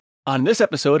On this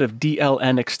episode of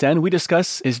DLN Extend, we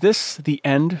discuss, is this the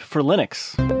end for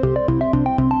Linux?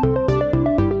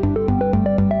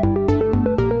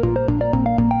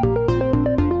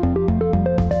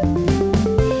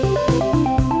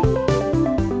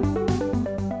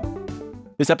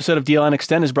 This episode of DLN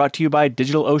Extend is brought to you by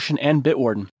DigitalOcean and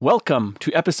Bitwarden. Welcome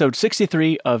to episode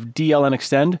 63 of DLN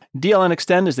Extend. DLN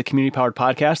Extend is the community-powered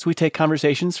podcast. We take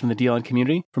conversations from the DLN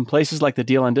community, from places like the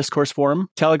DLN Discourse Forum,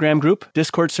 Telegram group,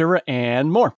 Discord server,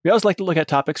 and more. We always like to look at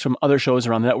topics from other shows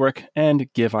around the network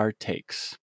and give our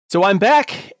takes. So I'm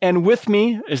back, and with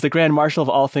me is the Grand Marshal of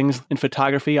all things in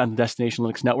photography on the Destination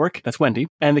Linux Network. That's Wendy.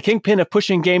 And the kingpin of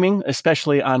pushing gaming,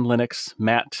 especially on Linux,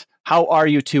 Matt. How are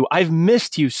you two? I've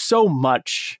missed you so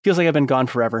much. Feels like I've been gone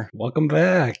forever. Welcome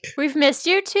back. We've missed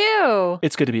you too.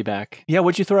 It's good to be back. Yeah,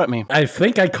 what'd you throw at me? I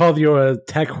think I called you a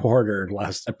tech hoarder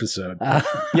last episode.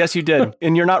 Yes, you did.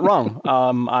 And you're not wrong.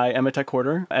 I am a tech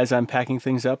hoarder. As I'm packing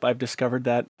things up, I've discovered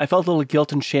that I felt a little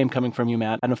guilt and shame coming from you,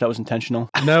 Matt. I don't know if that was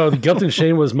intentional. No, the guilt and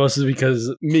shame was mostly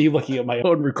because me looking at my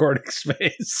own recording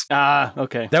space. Ah,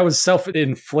 okay. That was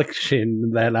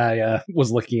self-infliction that I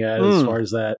was looking at as far as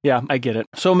that. Yeah, I get it.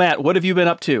 So, Matt, what have you been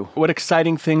up to? What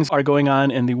exciting things are going on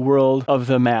in the world of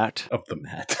the Matt? Of the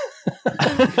Matt.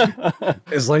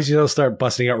 As long as you don't start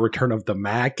busting out Return of the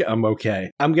Mac, I'm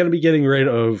okay. I'm going to be getting rid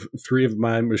of 3 of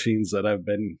my machines that I've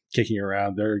been kicking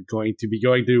around. They're going to be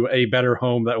going to a better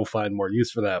home that will find more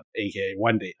use for them, aka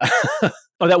Wendy.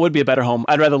 Oh, that would be a better home.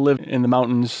 I'd rather live in the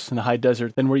mountains in the high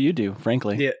desert than where you do,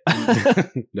 frankly. Yeah.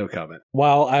 No comment.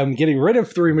 While I'm getting rid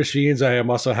of 3 machines, I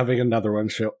am also having another one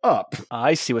show up.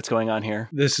 I see what's going on here.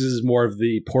 This is more of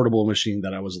the portable machine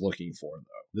that I was looking for, though.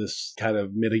 This kind of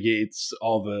mitigates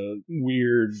all the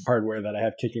weird hardware that I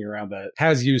have kicking around that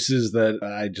has uses that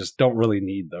I just don't really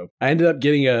need, though. I ended up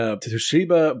getting a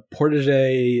Toshiba Portage,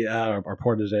 or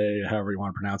Portage, however you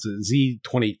want to pronounce it,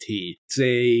 Z20T. It's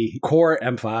a Core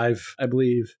M5, I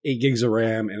believe, 8 gigs of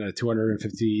RAM and a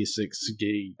 256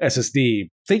 gig SSD.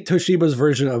 I think Toshiba's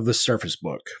version of the Surface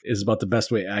Book is about the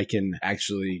best way I can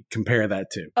actually compare that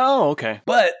to. Oh, okay.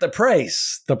 But the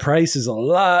price is a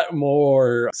lot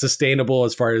more sustainable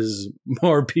as far as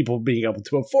more people being able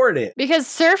to afford it. Because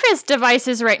Surface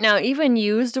devices right now, even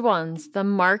used ones, the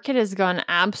market has gone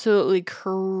absolutely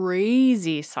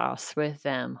crazy sauce with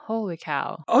them. Holy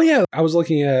cow. Oh yeah, I was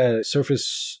looking at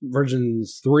Surface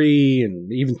versions 3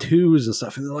 and even 2s and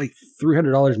stuff, and they're like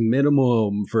 $300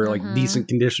 minimum for like decent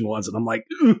condition ones, and I'm like,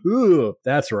 ooh,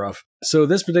 that's rough. So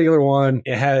this particular one,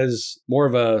 it has more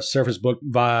of a Surface Book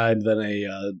vibe than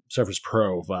a Surface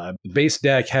Pro vibe. The base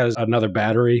deck has another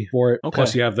battery for it. Okay.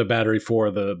 Plus you have the battery for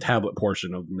the tablet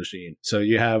portion of the machine. So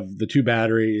you have the 2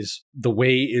 batteries. The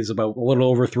weight is about a little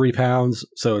over 3 pounds,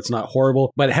 so it's not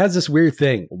horrible. But it has this weird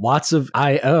thing. Lots of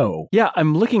I.O. Yeah,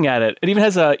 I'm looking at it. It even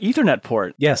has a Ethernet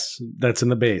port. Yes, that's in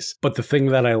the base. But the thing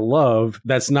that I love,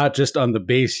 that's not just on the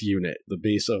base unit, the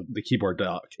base of the keyboard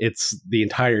dock. It's the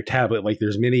entire tablet. Like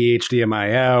there's mini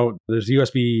HDMI out, there's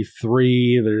USB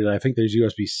 3, I think there's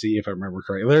USB-C if I remember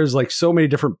correctly. There's like so many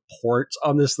different ports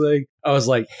on this thing. I was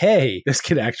like, hey, this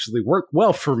could actually work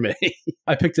well for me.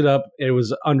 I picked it up. It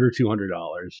was under $200.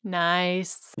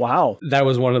 Nice. Wow. That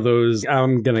was one of those,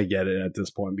 I'm going to get it at this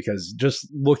point because just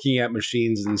looking at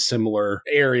machines in similar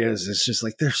areas, it's just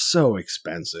like, they're so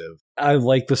expensive. I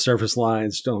like the Surface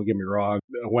lines. Don't get me wrong.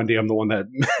 Wendy, I'm the one that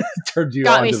turned you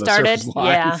on to the Surface line.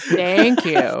 Yeah, thank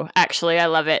you. Actually, I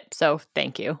love it. So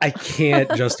thank you. I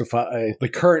can't justify the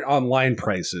current online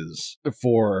prices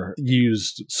for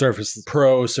used Surface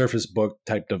Pro, Surface Book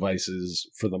type devices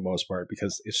for the most part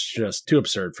because it's just too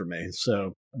absurd for me.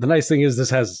 So the nice thing is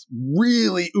this has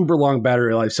really uber long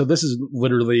battery life. So this is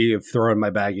literally a throw in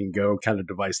my bag and go kind of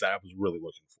device that I was really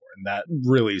looking for. And that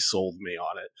really sold me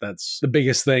on it. That's the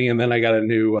biggest thing. And then I got a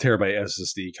new terabyte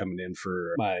SSD coming in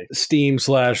for my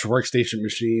Steam/workstation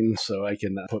machine. So I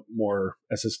can put more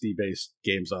SSD based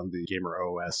games on the Gamer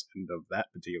OS end of that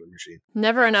particular machine.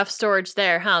 Never enough storage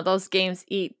there, huh? Those games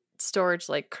eat storage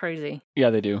like crazy. Yeah,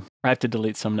 they do. I have to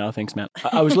delete some now. Thanks, Matt.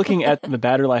 I was looking at the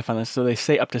battery life on this. So they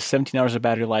say up to 17 hours of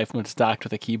battery life when it's docked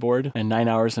with a keyboard and 9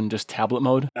 hours in just tablet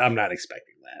mode. I'm not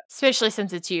expecting that. Especially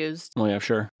since it's used. Oh, yeah,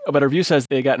 sure. But a review says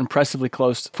they got impressively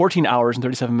close, 14 hours and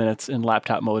 37 minutes in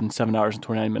laptop mode and 7 hours and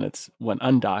 29 minutes when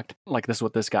undocked. Like this is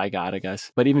what this guy got, I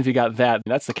guess. But even if you got that,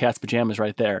 that's the cat's pajamas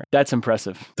right there. That's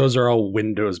impressive. Those are all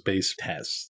Windows-based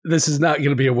tests. This is not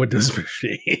going to be a Windows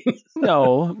machine.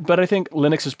 No, but I think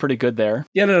Linux is pretty good there.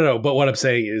 Yeah, no. But what I'm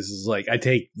saying is like, I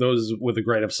take those with a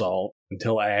grain of salt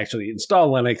until I actually install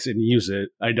Linux and use it.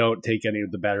 I don't take any of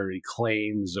the battery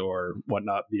claims or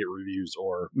whatnot, be it reviews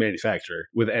or manufacturer,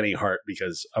 with any heart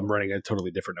because I'm running a totally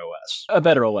different OS. A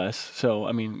better OS. So,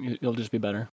 I mean, it'll just be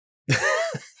better.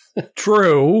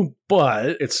 True,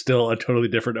 but it's still a totally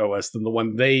different OS than the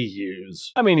one they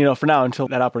use. I mean, for now until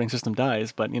that operating system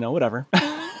dies, but, whatever.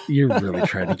 You're really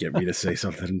trying to get me to say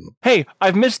something. Hey,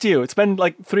 I've missed you. It's been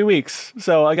like 3 weeks,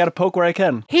 so I got to poke where I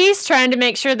can. He's trying to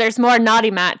make sure there's more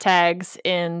Naughty Matt tags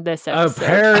in this episode.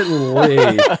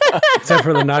 Apparently. Except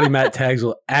for the Naughty Matt tags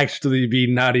will actually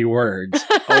be naughty words.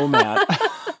 Oh, Matt.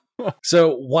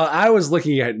 So while I was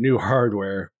looking at new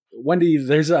hardware, Wendy,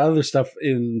 there's other stuff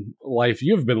in life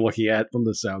you've been looking at from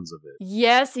the sounds of it.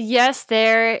 Yes,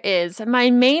 there is. My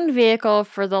main vehicle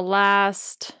for the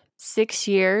last 6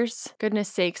 years, goodness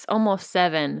sakes, almost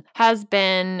 7, has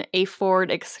been a Ford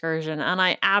Excursion, and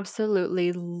I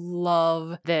absolutely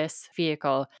love this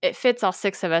vehicle. It fits all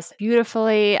 6 of us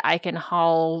beautifully. I can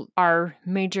haul our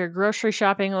major grocery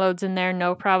shopping loads in there,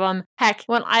 no problem. Heck,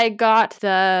 when I got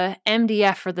the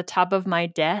MDF for the top of my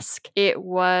desk, it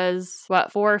was,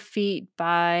 4 feet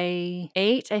by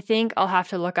 8, I think. I'll have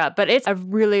to look up, but it's a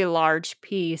really large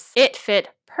piece. It fit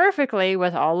perfectly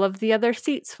with all of the other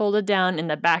seats folded down in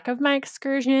the back of my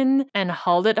Excursion and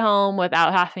hauled it home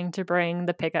without having to bring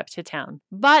the pickup to town.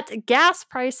 But gas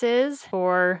prices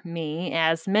for me,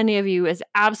 as many of you, is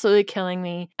absolutely killing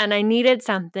me, and I needed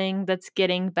something that's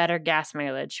getting better gas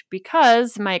mileage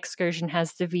because my Excursion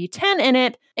has the V10 in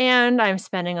it and I'm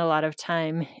spending a lot of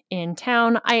time in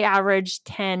town. I average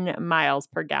 10 miles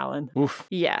per gallon. Oof.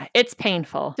 Yeah, it's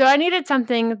painful. So I needed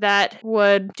something that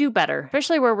would do better,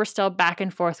 especially where we're still back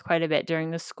and forth quite a bit during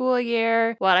the school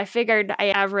year. Well, I figured I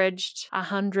averaged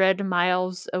 100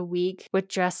 miles a week with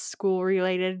just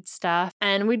school-related stuff.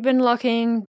 And we'd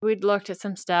looked at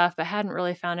some stuff, but hadn't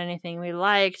really found anything we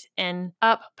liked. And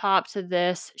up popped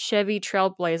this Chevy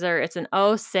Trailblazer. It's an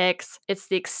 06. It's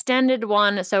the extended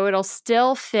one, so it'll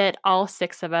still fit all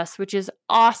 6 of us, which is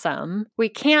awesome. We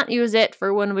can't use it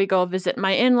for when we go visit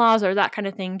my in-laws or that kind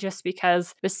of thing, just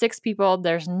because with 6 people,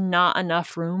 there's not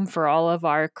enough room for all of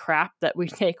our crap that we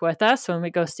take with us when we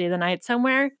go stay the night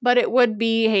somewhere. But it would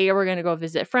be, hey, we're going to go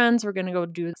visit friends. We're going to go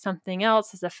do something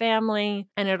else as a family,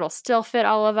 and it'll still fit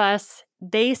all of us.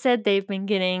 They said they've been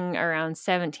getting around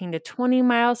 17 to 20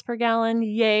 miles per gallon.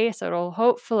 Yay. So it'll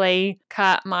hopefully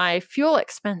cut my fuel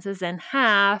expenses in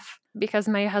half. Because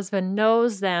my husband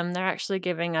knows them, they're actually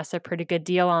giving us a pretty good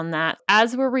deal on that.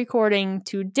 As we're recording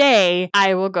today,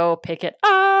 I will go pick it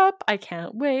up. I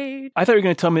can't wait. I thought you were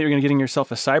going to tell me that you're going to getting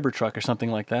yourself a Cybertruck or something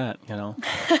like that,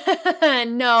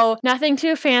 No, nothing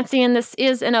too fancy. And this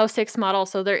is an 06 model,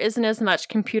 so there isn't as much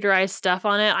computerized stuff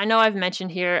on it. I know I've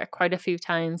mentioned here quite a few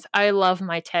times, I love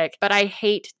my tech, but I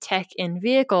hate tech in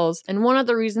vehicles. And one of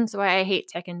the reasons why I hate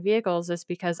tech in vehicles is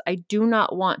because I do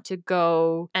not want to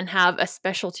go and have a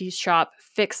specialty shop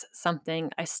fix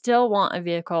something. I still want a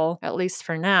vehicle, at least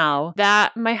for now,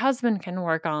 that my husband can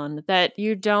work on, that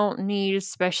you don't need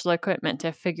special equipment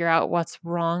to figure out what's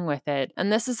wrong with it.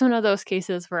 And this is one of those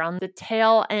cases where on the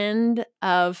tail end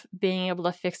of being able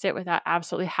to fix it without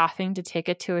absolutely having to take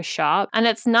it to a shop. And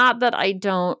it's not that I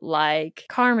don't like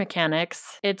car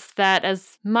mechanics, it's that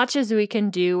as much as we can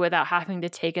do without having to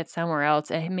take it somewhere else,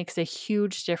 it makes a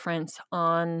huge difference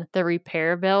on the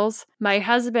repair bills. My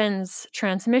husband's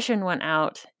transmission went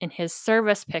out in his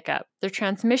service pickup. The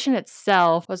transmission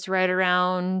itself was right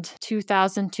around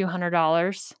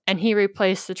 $2,200, and he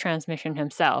replaced the transmission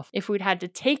himself. If we'd had to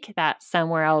take that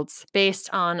somewhere else, based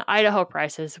on Idaho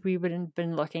prices, we would have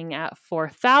been looking at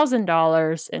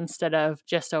 $4,000 instead of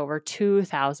just over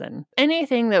 $2,000.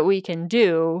 Anything that we can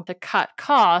do to cut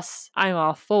costs, I'm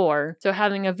all for. So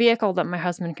having a vehicle that my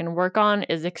husband can work on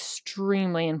is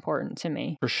extremely important to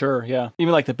me. For sure, yeah.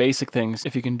 Even like the basic things,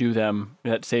 if you can do them,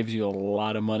 that saves you a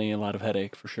lot of money and a lot of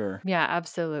headache, for sure. Yeah,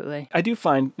 absolutely. I do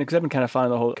find, because I've been kind of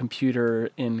following the whole computer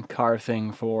in car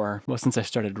thing since I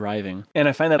started driving. And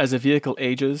I find that as a vehicle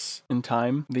ages in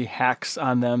time, the hacks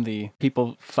on them, the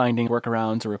people finding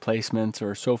workarounds or replacements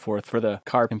or so forth for the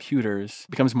car computers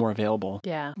becomes more available.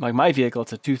 Yeah. Like my vehicle,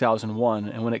 it's a 2001,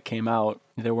 and when it came out,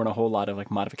 there weren't a whole lot of like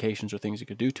modifications or things you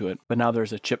could do to it. But now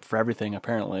there's a chip for everything,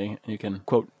 apparently, and you can,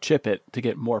 quote, chip it to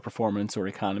get more performance or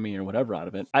economy or whatever out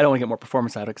of it. I don't want to get more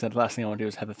performance out of it because the last thing I want to do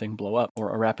is have the thing blow up,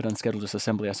 or a rapid unscheduled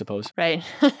disassembly, I suppose. Right.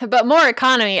 But more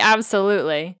economy,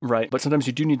 absolutely. Right. But sometimes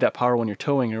you do need that power when you're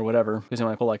towing or whatever, because you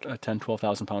want to pull like a 10,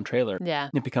 12,000 pound trailer. Yeah.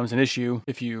 It becomes an issue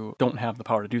if you don't have the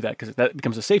power to do that, because that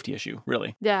becomes a safety issue,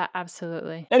 really. Yeah,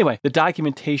 absolutely. Anyway, the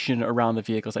documentation around the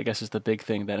vehicles, I guess, is the big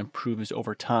thing that improves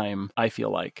over time, I feel.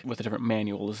 feel like, with the different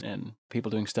manuals and people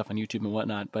doing stuff on YouTube and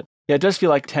whatnot. But yeah, it does feel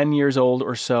like 10 years old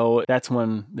or so. That's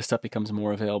when this stuff becomes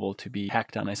more available to be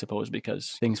hacked on, I suppose,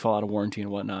 because things fall out of warranty and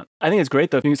whatnot. I think it's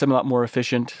great, though. If you can get something a lot more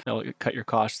efficient, that'll cut your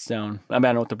costs down. I mean, I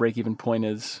don't know what the break-even point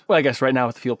is. Well, I guess right now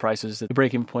with the fuel prices, the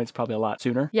break-even point is probably a lot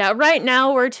sooner. Yeah, right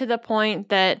now we're to the point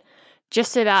that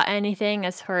just about anything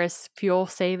as far as fuel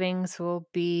savings will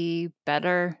be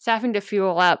better. So having to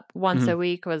fuel up once a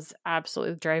week was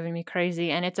absolutely driving me crazy.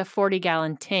 And it's a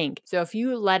 40-gallon tank. So if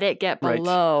you let it get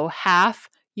below half,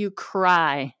 you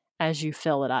cry as you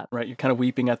fill it up. Right. You're kind of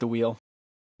weeping at the wheel.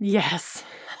 Yes.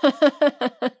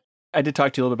 I did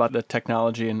talk to you a little bit about the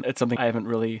technology, and it's something I haven't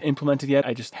really implemented yet.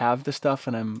 I just have the stuff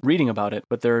and I'm reading about it.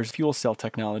 But there's fuel cell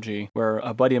technology where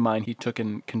a buddy of mine, he took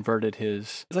and converted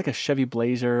it's like a Chevy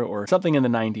Blazer or something in the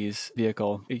 90s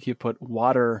vehicle. He could put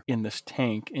water in this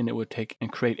tank and it would take and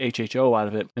create HHO out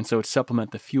of it. And so it would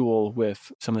supplement the fuel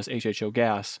with some of this HHO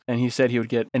gas. And he said he would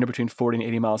get anywhere between 40 and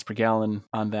 80 miles per gallon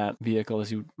on that vehicle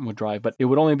as he would drive. But it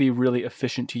would only be really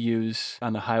efficient to use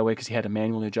on the highway because he had to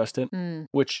manually adjust it,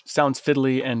 which sounds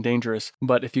fiddly and dangerous.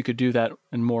 But if you could do that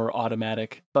in more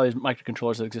automatic, all these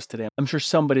microcontrollers that exist today, I'm sure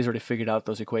somebody's already figured out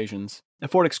those equations. A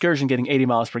Ford Excursion getting 80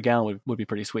 miles per gallon would be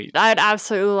pretty sweet. I'd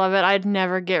absolutely love it. I'd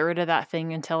never get rid of that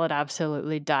thing until it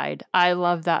absolutely died. I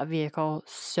love that vehicle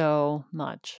so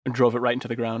much. And drove it right into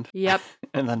the ground. Yep.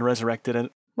 And then resurrected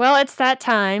it. Well, it's that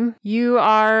time. You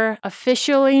are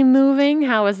officially moving.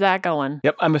 How is that going?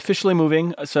 Yep, I'm officially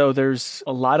moving. So there's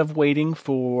a lot of waiting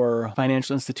for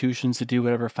financial institutions to do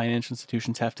whatever financial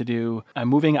institutions have to do. I'm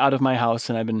moving out of my house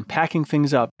and I've been packing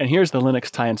things up. And here's the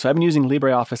Linux tie-in. So I've been using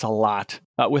LibreOffice a lot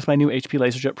with my new HP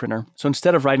LaserJet printer. So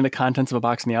instead of writing the contents of a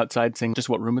box on the outside saying just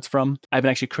what room it's from, I've been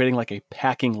actually creating like a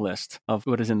packing list of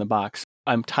what is in the box.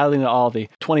 I'm titling it all the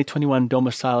 2021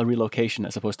 domicile relocation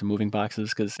as opposed to moving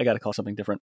boxes because I got to call it something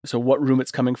different. So what room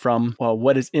it's coming from, well,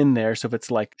 what is in there. So if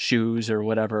it's like shoes or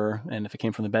whatever, and if it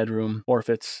came from the bedroom, or if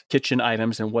it's kitchen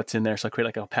items and what's in there. So I create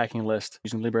like a packing list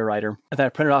using LibreWriter. And then I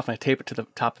print it off and I tape it to the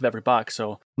top of every box.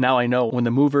 So now I know when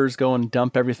the movers go and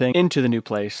dump everything into the new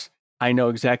place, I know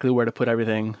exactly where to put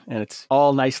everything and it's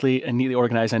all nicely and neatly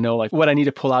organized. I know like what I need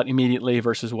to pull out immediately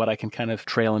versus what I can kind of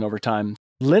trail in over time.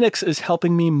 Linux is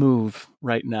helping me move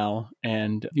right now,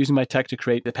 and using my tech to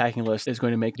create the packing list is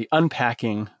going to make the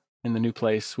unpacking in the new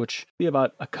place, which will be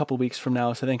about a couple weeks from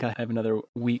now. So I think I have another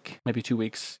week, maybe 2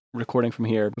 weeks recording from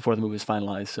here before the move is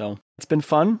finalized. So it's been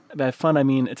fun. By fun, I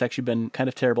mean it's actually been kind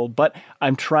of terrible, but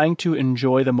I'm trying to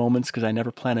enjoy the moments because I never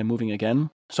plan on moving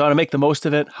again. So I want to make the most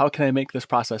of it. How can I make this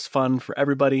process fun for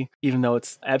everybody, even though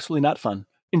it's absolutely not fun?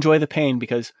 Enjoy the pain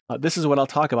because this is what I'll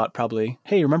talk about probably.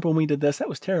 Hey, remember when we did this? That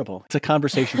was terrible. It's a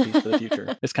conversation piece for the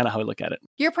future. It's kind of how I look at it.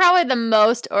 You're probably the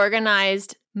most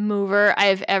organized mover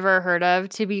I've ever heard of.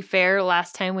 To be fair,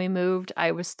 last time we moved,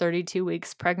 I was 32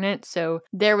 weeks pregnant. So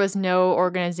there was no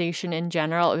organization in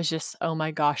general. It was just, oh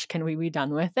my gosh, can we be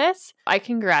done with this? I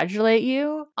congratulate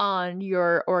you on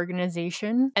your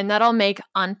organization, and that'll make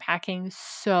unpacking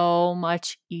so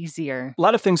much easier. A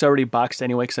lot of things are already boxed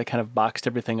anyway because I kind of boxed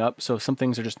everything up. So some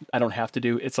things are just, I don't have to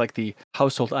do. It's like the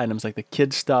household items, like the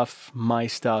kids' stuff, my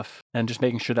stuff, and just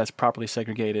making sure that's properly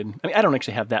segregated. I mean, I don't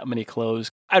actually have that many clothes.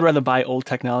 I'd rather buy old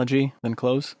technology than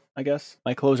clothes, I guess.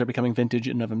 My clothes are becoming vintage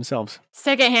in and of themselves.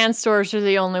 Secondhand stores are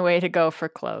the only way to go for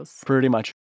clothes. Pretty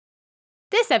much.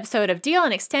 This episode of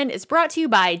DLN Extend is brought to you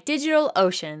by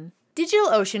DigitalOcean.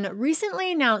 DigitalOcean recently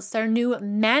announced their new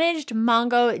Managed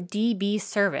MongoDB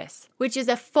service, which is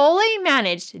a fully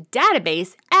managed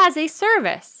database as a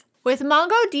service. With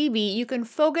MongoDB, you can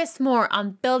focus more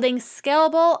on building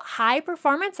scalable,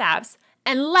 high-performance apps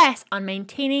and less on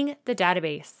maintaining the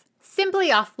database. Simply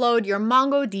offload your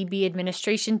MongoDB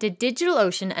administration to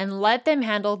DigitalOcean and let them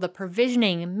handle the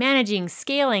provisioning, managing,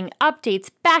 scaling, updates,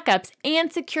 backups,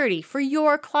 and security for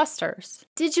your clusters.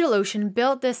 DigitalOcean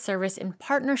built this service in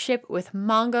partnership with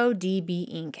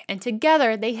MongoDB Inc., and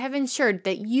together they have ensured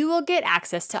that you will get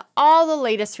access to all the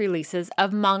latest releases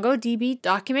of MongoDB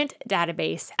document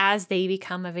database as they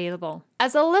become available.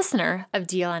 As a listener of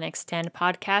DLN Extend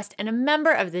podcast and a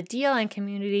member of the DLN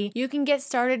community, you can get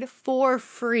started for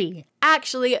free.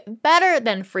 Actually, better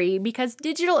than free because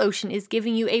DigitalOcean is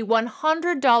giving you a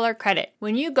 $100 credit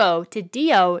when you go to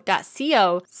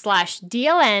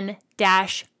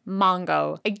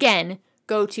do.co/DLN-Mongo. Again,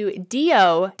 go to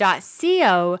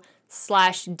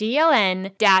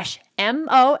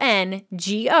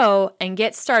do.co/DLN-MONGO and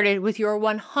get started with your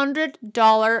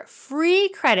 $100 free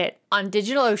credit on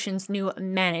DigitalOcean's new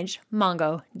Managed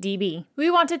MongoDB. We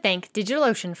want to thank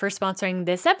DigitalOcean for sponsoring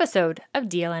this episode of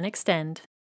DLN Extend.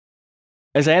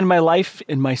 As I end my life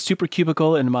in my super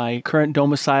cubicle in my current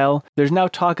domicile, there's now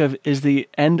talk of, is the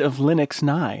end of Linux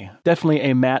nigh? Definitely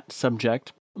a Matt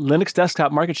subject. Linux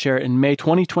desktop market share in May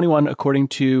 2021, according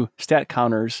to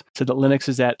StatCounters, said that Linux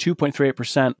is at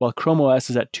 2.38%, while Chrome OS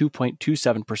is at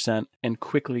 2.27% and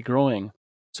quickly growing.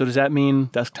 So does that mean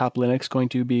desktop Linux going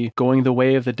to be going the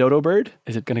way of the dodo bird?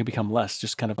 Is it going to become less,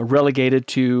 just kind of relegated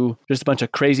to just a bunch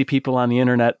of crazy people on the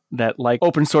internet that like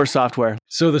open source software?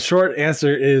 So the short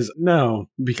answer is no,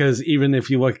 because even if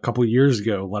you look a couple of years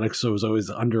ago, Linux was always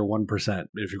under 1%.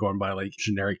 If you're going by like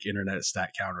generic internet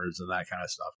stat counters and that kind of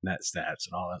stuff, net stats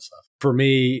and all that stuff. For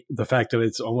me, the fact that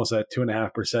it's almost at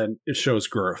 2.5%, it shows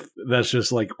growth. That's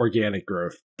just like organic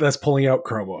growth. That's pulling out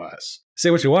Chrome OS. Say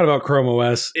what you want about Chrome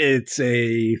OS, it's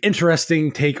a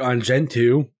interesting take on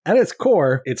Gentoo. At its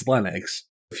core, it's Linux.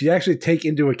 If you actually take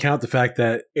into account the fact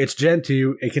that it's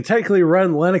Gentoo, it can technically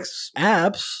run Linux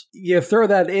apps. You throw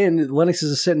that in, Linux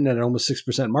is sitting at almost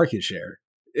 6% market share.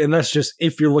 And that's just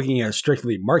if you're looking at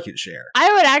strictly market share.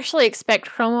 I would actually expect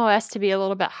Chrome OS to be a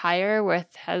little bit higher with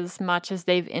as much as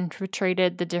they've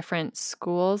infiltrated the different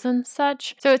schools and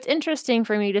such. So it's interesting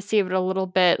for me to see it a little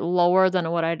bit lower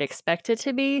than what I'd expect it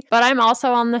to be. But I'm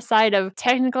also on the side of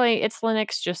technically it's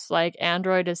Linux, just like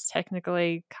Android is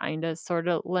technically kind of sort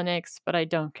of Linux, but I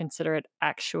don't consider it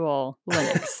actual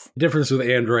Linux. The difference with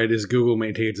Android is Google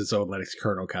maintains its own Linux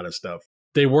kernel kind of stuff.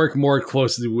 They work more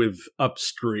closely with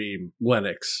upstream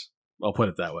Linux. I'll put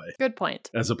it that way. Good point.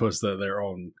 As opposed to their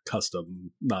own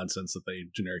custom nonsense that they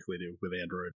generically do with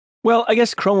Android. Well, I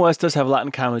guess Chrome OS does have a lot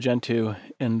in common with Gentoo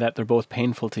in that they're both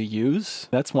painful to use.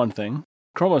 That's one thing.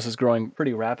 Chrome OS is growing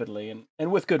pretty rapidly and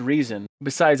with good reason.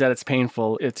 Besides that, it's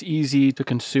painful. It's easy to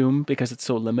consume because it's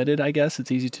so limited, I guess.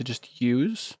 It's easy to just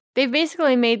use. They've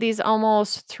basically made these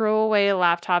almost throwaway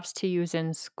laptops to use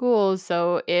in schools.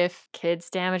 So if kids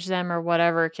damage them or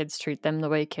whatever, kids treat them the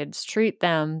way kids treat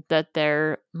them, that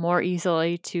they're more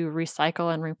easily to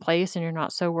recycle and replace. And you're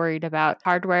not so worried about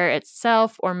hardware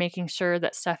itself or making sure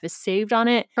that stuff is saved on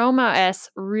it. Chrome OS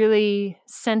really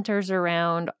centers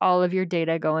around all of your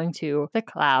data going to the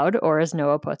cloud, or as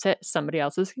Noah puts it, somebody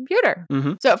else's computer.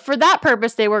 Mm-hmm. So for that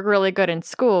purpose, they work really good in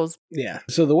schools. Yeah.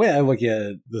 So the way I look at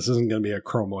it, this isn't going to be a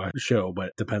Chrome OS show, but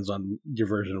it depends on your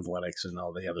version of Linux and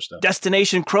all the other stuff.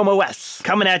 Destination Chrome OS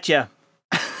coming at you.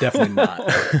 Definitely not.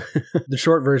 The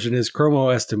short version is Chrome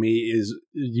OS to me is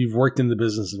you've worked in the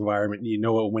business environment, you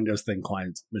know what Windows Thin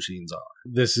Client machines are.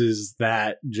 This is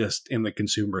that just in the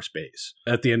consumer space.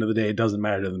 At the end of the day, it doesn't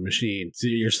matter to the machine. So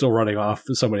you're still running off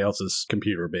somebody else's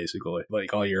computer, basically,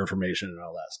 like all your information and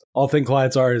all that stuff. All Thin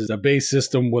Clients are is a base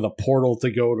system with a portal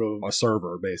to go to a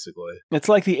server, basically. It's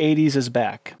like the 80s is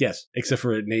back. Yes, except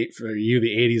for Nate, for you,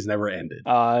 the 80s never ended.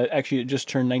 Actually, it just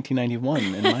turned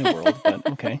 1991 in my world, but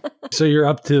okay. So you're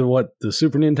up to what, the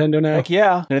Super Nintendo now? Heck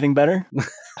yeah. Anything better?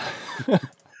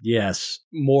 Yes.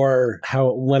 More how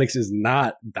Linux is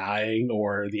not dying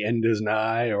or the end is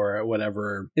nigh or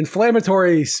whatever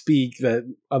inflammatory speak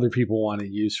that other people want to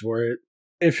use for it.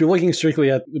 If you're looking strictly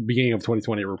at the beginning of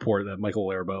 2020 report that Michael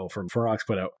Larabeau from Ferox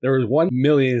put out, there was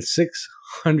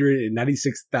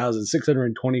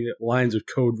 1,696,620 lines of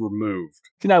code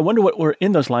removed. You know, I wonder what were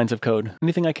in those lines of code.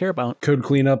 Anything I care about. Code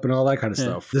cleanup and all that kind of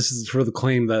stuff. This is for the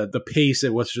claim that the pace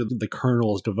at which the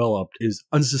kernel is developed is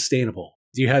unsustainable.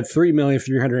 You had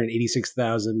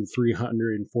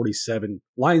 3,386,347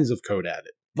 lines of code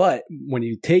added. But when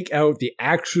you take out the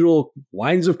actual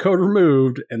lines of code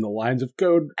removed and the lines of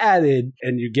code added,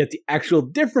 and you get the actual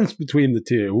difference between the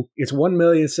two, it's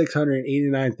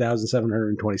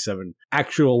 1,689,727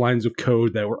 actual lines of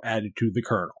code that were added to the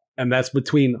kernel. And that's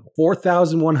between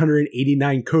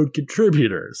 4,189 code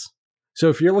contributors. So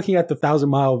if you're looking at the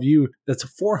 1,000-mile view, that's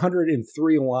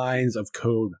 403 lines of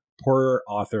code per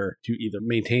author to either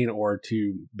maintain or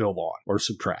to build on or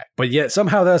subtract. But yet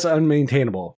somehow that's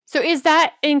unmaintainable. So is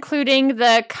that including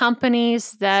the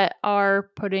companies that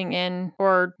are putting in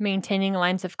or maintaining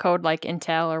lines of code like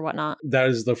Intel or whatnot? That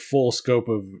is the full scope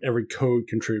of every code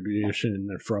contribution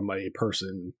from a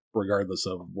person, regardless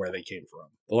of where they came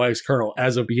from. The Linux kernel,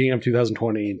 as of beginning of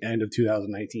 2020 and end of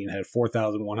 2019, had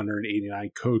 4,189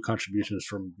 code contributions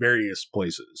from various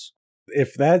places.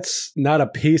 If that's not a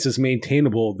pace that's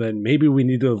maintainable, then maybe we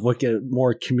need to look at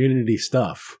more community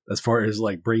stuff as far as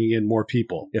like bringing in more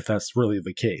people, if that's really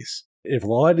the case. If a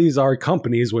lot of these are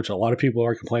companies, which a lot of people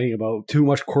are complaining about too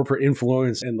much corporate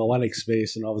influence in the Linux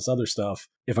space and all this other stuff,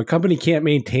 if a company can't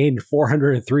maintain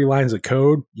 403 lines of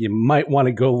code, you might want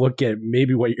to go look at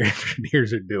maybe what your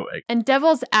engineers are doing. And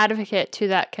devil's advocate to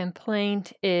that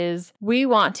complaint is we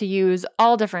want to use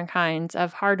all different kinds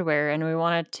of hardware and we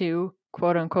want it to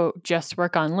quote unquote just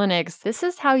work on Linux, this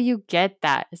is how you get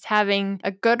that, is having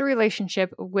a good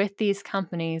relationship with these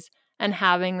companies and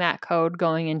having that code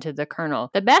going into the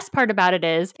kernel. The best part about it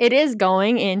is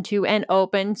going into an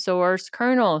open source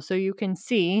kernel. So you can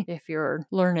see, if you're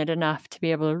learned enough to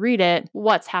be able to read it,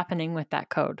 what's happening with that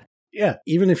code. Yeah,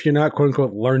 even if you're not, quote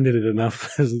unquote, learned it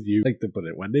enough, as you like to put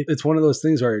it, Wendy, it's one of those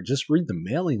things where just read the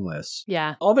mailing list.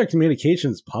 Yeah. All their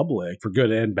communication's public, for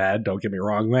good and bad, don't get me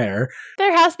wrong there.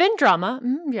 There has been drama.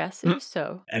 Yes, it is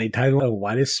so. Anytime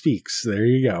Linus speaks, there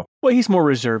you go. Well, he's more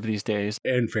reserved these days.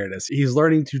 In fairness, he's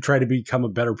learning to try to become a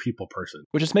better people person.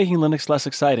 Which is making Linux less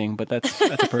exciting, but that's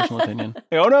a personal opinion.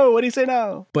 Oh no, what do you say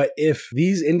now? But if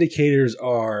these indicators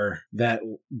are that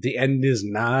the end is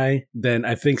nigh, then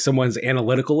I think someone's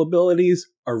analytical abilities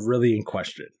are really in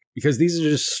question. Because these are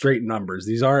just straight numbers.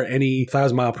 These aren't any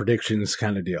 1,000-mile predictions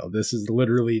kind of deal. This is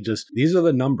literally just, these are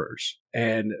the numbers.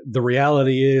 And the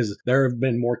reality is there have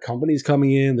been more companies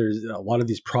coming in. There's a lot of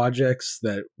these projects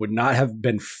that would not have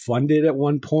been funded at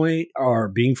one point are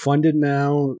being funded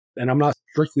now. And I'm not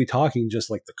strictly talking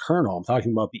just like the kernel. I'm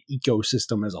talking about the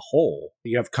ecosystem as a whole.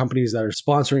 You have companies that are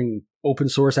sponsoring open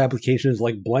source applications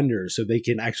like Blender so they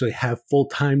can actually have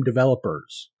full-time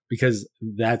developers, because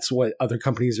that's what other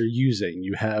companies are using.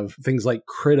 You have things like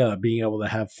Krita being able to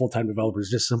have full-time developers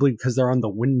just simply because they're on the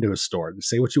Windows Store.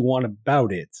 Say what you want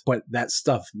about it, but that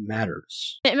stuff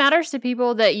matters. It matters to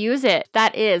people that use it.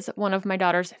 That is one of my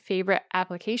daughter's favorite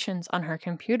applications on her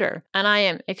computer. And I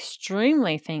am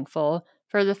extremely thankful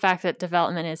for the fact that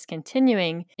development is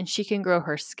continuing and she can grow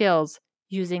her skills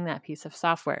using that piece of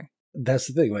software. That's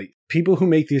the thing. Like, people who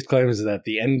make these claims that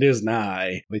the end is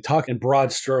nigh, they talk in broad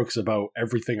strokes about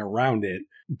everything around it,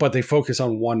 but they focus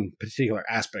on one particular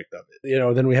aspect of it. You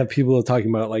know, then we have people talking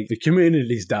about like the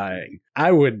community's dying.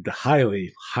 I would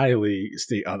highly, highly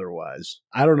state otherwise.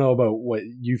 I don't know about what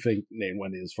you think, Nate,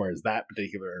 Wendy, as far as that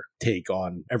particular take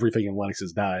on everything in Linux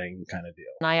is dying kind of deal.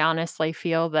 And I honestly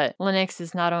feel that Linux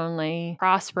is not only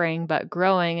prospering, but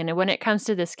growing. And when it comes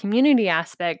to this community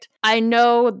aspect, I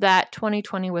know that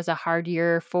 2020 was a hard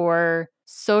year for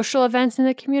social events in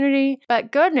the community,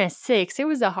 but goodness sakes, it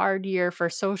was a hard year for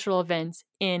social events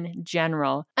in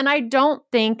general. And I don't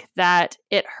think that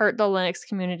it hurt the Linux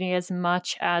community as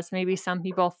much as maybe some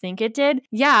people think it did.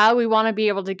 Yeah, we want to be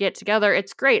able to get together.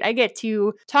 It's great. I get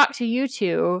to talk to you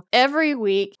two every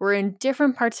week. We're in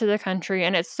different parts of the country,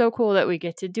 and it's so cool that we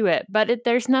get to do it. But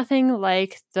there's nothing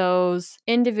like those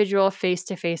individual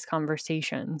face-to-face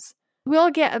conversations. We'll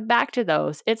get back to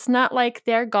those. It's not like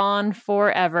they're gone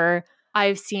forever.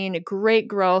 I've seen great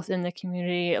growth in the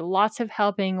community, lots of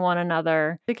helping one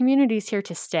another. The community's here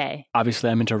to stay. Obviously,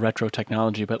 I'm into retro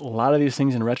technology, but a lot of these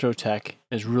things in retro tech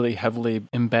is really heavily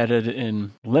embedded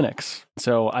in Linux.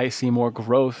 So I see more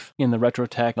growth in the retro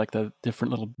tech, like the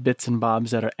different little bits and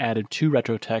bobs that are added to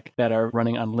retro tech that are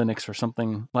running on Linux or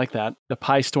something like that. The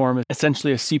Pi Storm is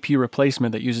essentially a CPU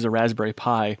replacement that uses a Raspberry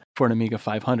Pi for an Amiga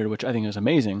 500, which I think is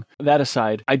amazing. That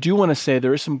aside, I do want to say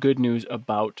there is some good news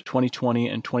about 2020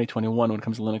 and 2021 when it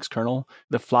comes to Linux kernel.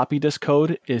 The floppy disk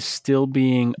code is still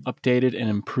being updated and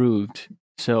improved.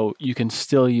 So you can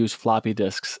still use floppy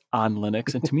disks on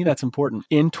Linux. And to me, that's important.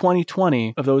 In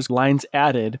 2020, of those lines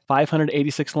added,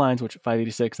 586 lines, which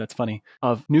 586, that's funny,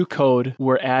 of new code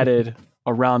were added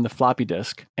around the floppy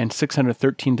disk, and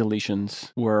 613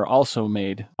 deletions were also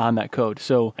made on that code.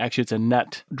 So actually, it's a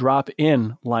net drop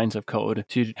in lines of code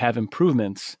to have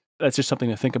improvements. That's just something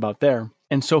to think about there.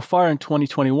 And so far in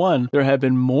 2021, there have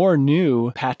been more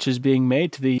new patches being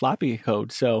made to the floppy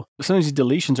code. So some of these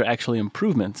deletions are actually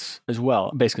improvements as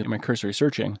well, basically my cursory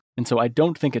searching. And so I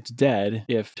don't think it's dead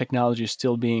if technology is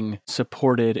still being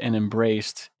supported and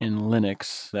embraced in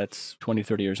Linux that's 20,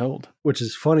 30 years old. Which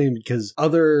is funny because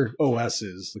other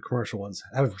OSs, the commercial ones,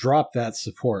 have dropped that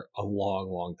support a long,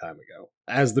 long time ago.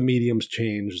 As the mediums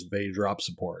change, they drop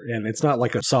support. And it's not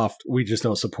like a soft, we just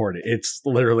don't support it. It's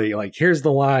literally like, here's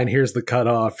the line, here's the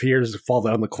cutoff, here's fall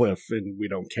down the cliff, and we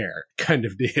don't care kind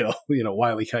of deal. You know,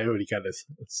 Wile E. Coyote kind of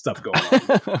stuff going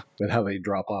on with how they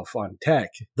drop off on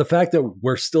tech. The fact that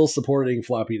we're still supporting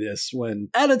floppy disks when,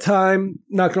 at a time,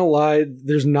 not going to lie,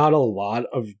 there's not a lot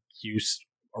of use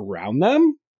around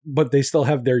them, but they still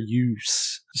have their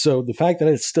use. So the fact that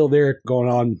it's still there going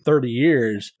on 30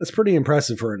 years, that's pretty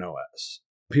impressive for an OS.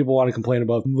 People want to complain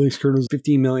about Linux kernels,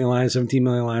 15 million lines, 17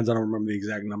 million lines. I don't remember the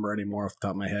exact number anymore off the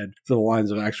top of my head for the lines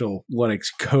of actual Linux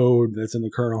code that's in the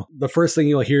kernel. The first thing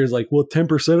you'll hear is like, well,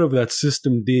 10% of that's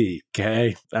system D.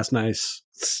 Okay, that's nice.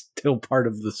 Still part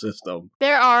of the system.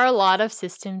 There are a lot of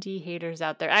system D haters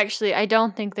out there. Actually, I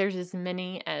don't think there's as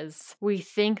many as we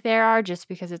think there are, just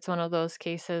because it's one of those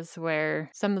cases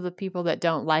where some of the people that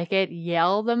don't like it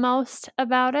yell the most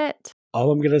about it.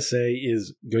 All I'm going to say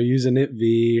is go use a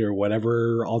NITV or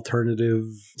whatever alternative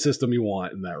system you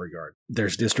want in that regard.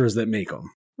 There's distros that make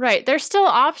them. Right. There's still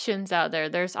options out there.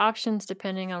 There's options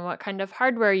depending on what kind of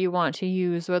hardware you want to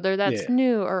use, whether that's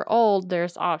new or old.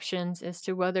 There's options as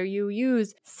to whether you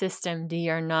use Systemd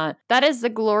or not. That is the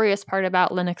glorious part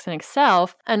about Linux in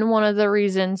itself. And one of the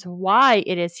reasons why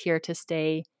it is here to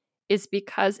stay is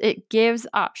because it gives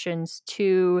options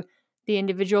to the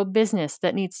individual business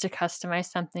that needs to customize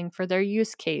something for their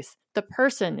use case. The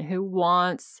person who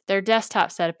wants their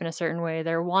desktop set up in a certain way,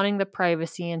 they're wanting the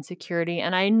privacy and security.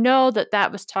 And I know that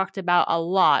that was talked about a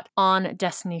lot on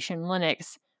Destination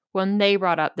Linux when they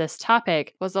brought up this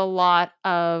topic, was a lot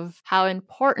of how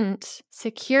important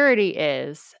security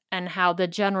is and how the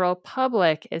general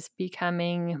public is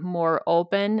becoming more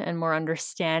open and more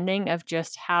understanding of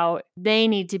just how they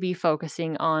need to be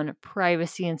focusing on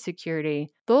privacy and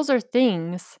security. Those are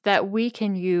things that we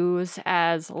can use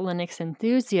as Linux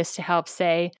enthusiasts to help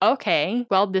say, okay,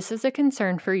 well, this is a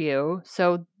concern for you,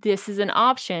 so this is an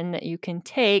option that you can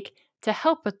take to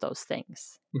help with those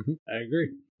things. I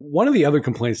agree. One of the other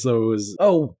complaints, though, is,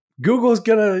 Google's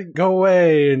gonna go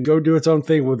away and go do its own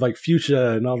thing with like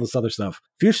Fuchsia and all this other stuff.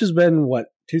 Fuchsia's been,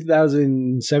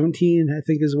 2017, I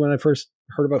think is when I first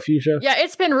heard about Fuchsia. Yeah,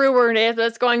 it's been rumored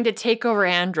it's going to take over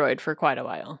Android for quite a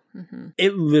while.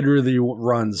 It literally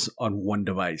runs on one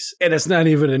device. And it's not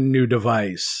even a new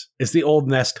device. It's the old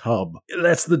Nest Hub.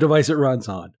 That's the device it runs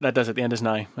on. That does it. The end is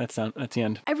nigh. That's the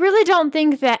end. I really don't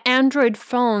think that Android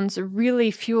phones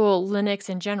really fuel Linux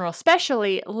in general,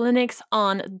 especially Linux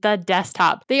on the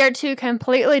desktop. They are two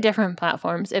completely different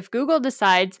platforms. If Google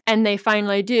decides, and they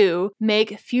finally do,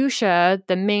 make Fuchsia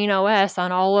the main OS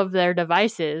on all of their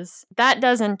devices, that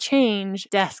doesn't change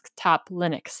desktop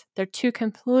Linux. They're two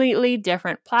completely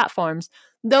different platforms.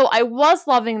 Though I was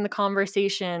loving the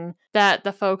conversation that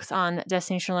the folks on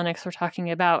Destination Linux were talking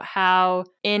about, how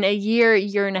in a year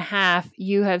and a half,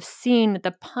 you have seen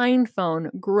the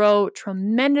PinePhone grow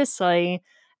tremendously.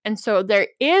 And so there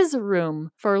is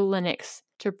room for Linux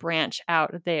to branch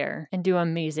out there and do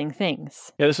amazing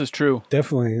things. Yeah, this is true.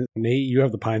 Definitely. Nate, you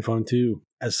have the PinePhone too.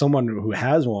 As someone who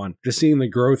has one, just seeing the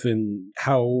growth in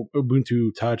how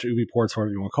Ubuntu Touch, UbiPorts, whatever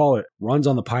you want to call it, runs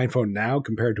on the PinePhone now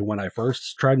compared to when I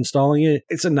first tried installing it,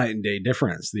 it's a night and day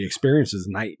difference. The experience is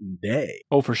night and day.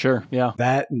 Oh, for sure. Yeah.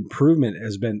 That improvement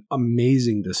has been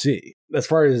amazing to see. As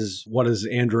far as what has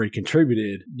Android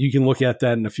contributed, you can look at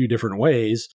that in a few different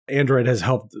ways. Android has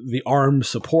helped the ARM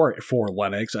support for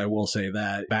Linux. I will say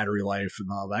that. Battery life and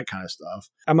all that kind of stuff.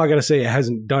 I'm not going to say it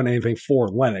hasn't done anything for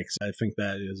Linux. I think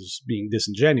that is being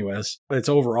disingenuous. But its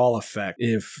overall effect,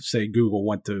 if, say, Google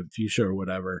went to Fuchsia or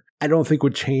whatever, I don't think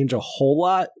would change a whole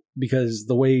lot. Because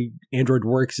the way Android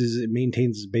works is it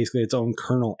maintains basically its own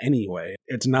kernel anyway.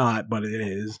 It's not, but it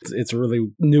is. It's a really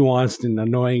nuanced and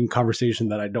annoying conversation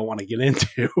that I don't want to get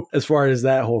into as far as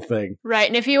that whole thing. Right.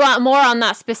 And if you want more on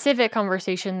that specific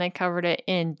conversation, they covered it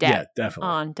in depth definitely.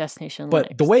 On Destination Linux.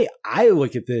 But the way I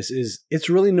look at this is it's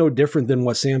really no different than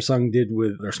what Samsung did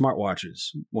with their smartwatches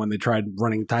when they tried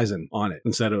running Tizen on it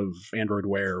instead of Android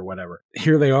Wear or whatever.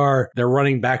 Here they are. They're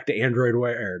running back to Android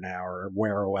Wear now or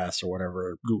Wear OS or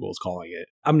whatever Google's calling it.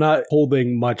 I'm not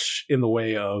holding much in the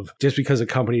way of just because a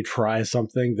company tries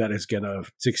something that is going to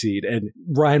succeed. And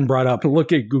Ryan brought up,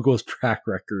 look at Google's track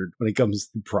record when it comes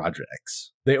to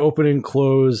projects. They open and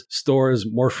close stores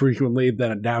more frequently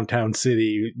than a downtown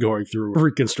city going through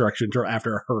reconstruction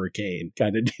after a hurricane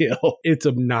kind of deal. It's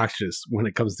obnoxious when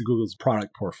it comes to Google's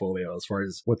product portfolio as far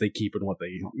as what they keep and what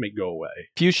they make go away.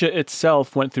 Fuchsia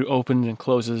itself went through opens and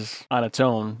closes on its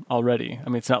own already. I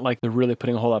mean, it's not like they're really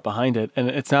putting a whole lot behind it. And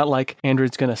it's not like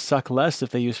Android's going to suck less if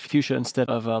they use Fuchsia instead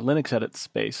of Linux at its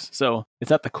base. So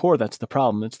it's not the core that's the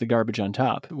problem. It's the garbage on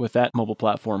top with that mobile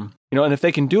platform. And if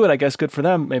they can do it, I guess good for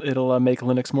them. It'll make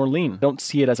Linux more lean. I don't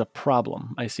see it as a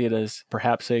problem. I see it as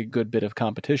perhaps a good bit of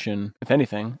competition. If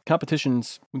anything,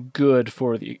 competition's good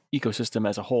for the ecosystem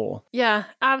as a whole. Yeah,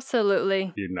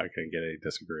 absolutely. You're not going to get any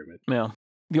disagreement. Yeah.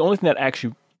 The only thing that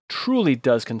actually truly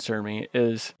does concern me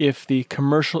is if the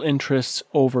commercial interests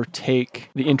overtake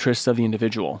the interests of the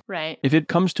individual. Right. If it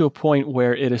comes to a point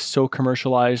where it is so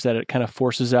commercialized that it kind of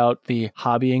forces out the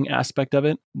hobbying aspect of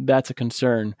it, that's a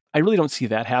concern. I really don't see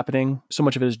that happening. So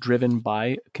much of it is driven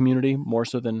by community more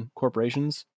so than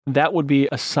corporations. That would be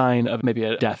a sign of maybe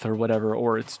a death or whatever,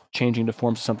 or it's changing to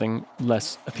form something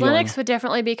less appealing. Linux would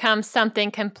definitely become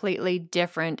something completely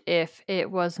different if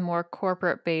it was more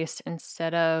corporate-based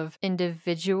instead of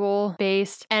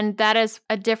individual-based. And that is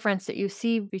a difference that you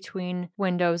see between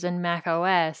Windows and Mac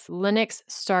OS. Linux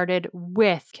started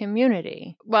with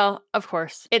community. Well, of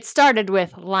course, it started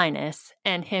with Linus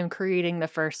and him creating the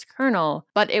first kernel,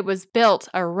 but it it was built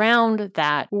around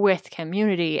that with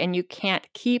community, and you can't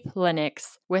keep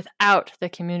Linux without the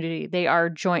community. They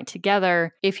are joint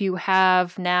together. If you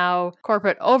have now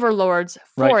corporate overlords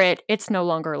for it, it's no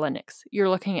longer Linux. You're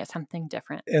looking at something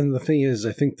different. And the thing is,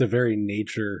 I think the very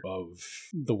nature of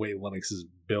the way Linux is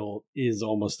built is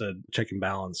almost a check and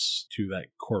balance to that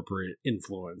corporate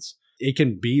influence. It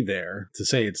can be there. To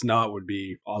say it's not would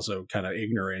be also kind of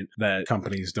ignorant that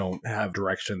companies don't have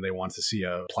direction they want to see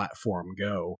a platform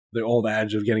go. The old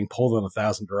adage of getting pulled in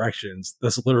 1,000 directions,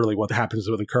 that's literally what happens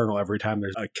with a kernel every time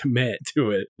there's a commit to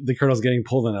it. The kernel's getting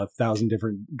pulled in 1,000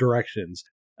 different directions.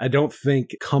 I don't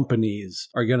think companies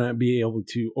are going to be able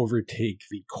to overtake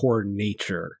the core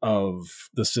nature of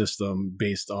the system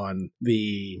based on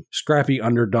the scrappy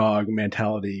underdog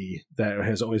mentality that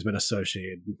has always been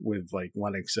associated with like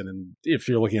Linux. And if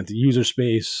you're looking at the user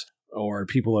space or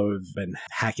people who have been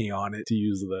hacking on it, to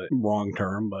use the wrong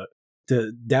term, but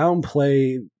to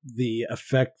downplay the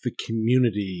effect the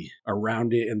community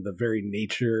around it and the very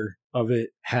nature of it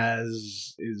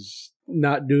is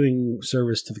not doing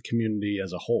service to the community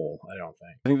as a whole, I don't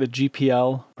think. I think the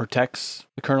GPL protects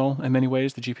the kernel in many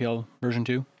ways, the GPL version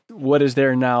 2. What is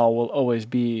there now will always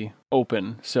be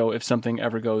open. So if something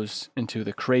ever goes into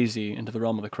the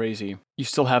realm of the crazy, you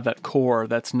still have that core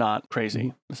that's not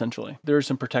crazy, essentially. There are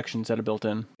some protections that are built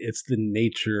in. It's the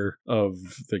nature of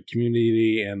the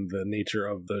community and the nature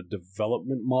of the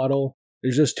development model.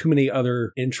 There's just too many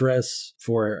other interests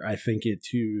for, I think, it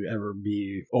to ever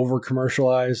be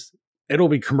over-commercialized. It'll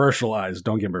be commercialized,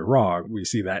 don't get me wrong. We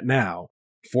see that now.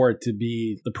 For it to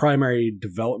be the primary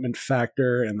development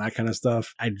factor and that kind of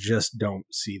stuff, I just don't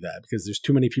see that because there's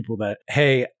too many people that,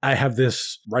 hey, I have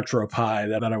this RetroPie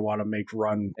that I want to make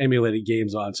run emulated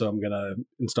games on, so I'm going to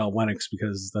install Linux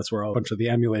because that's where a bunch of the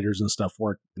emulators and stuff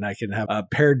work, and I can have a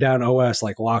pared down OS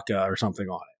like Laka or something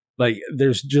on it. Like,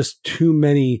 there's just too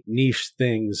many niche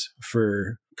things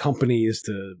for companies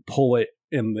to pull it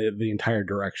in the entire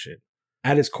direction.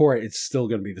 At its core, it's still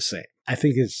going to be the same. I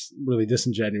think it's really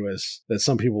disingenuous that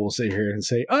some people will sit here and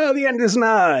say, oh, the end is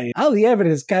nigh. All the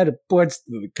evidence kind of points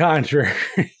to the contrary.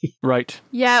 Right.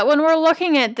 Yeah, when we're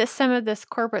looking at some of this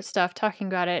corporate stuff, talking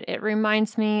about it, it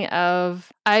reminds me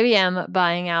of IBM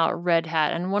buying out Red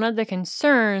Hat. And one of the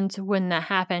concerns when that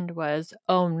happened was,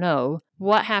 oh no,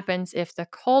 what happens if the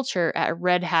culture at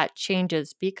Red Hat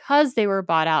changes because they were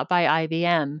bought out by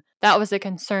IBM? That was a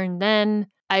concern then.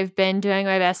 I've been doing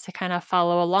my best to kind of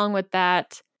follow along with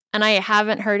that. And I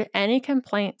haven't heard any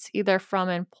complaints either from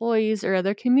employees or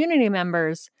other community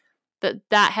members that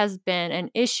has been an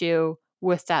issue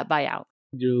with that buyout.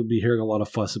 You'll be hearing a lot of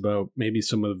fuss about maybe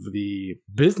some of the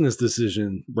business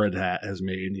decision Red Hat has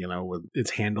made, with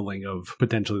its handling of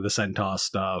potentially the CentOS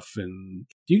stuff. And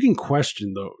you can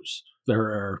question those. There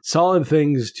are solid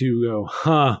things to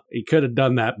go, it could have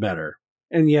done that better.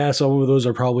 And yeah, some of those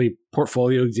are probably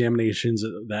portfolio examinations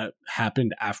that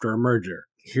happened after a merger.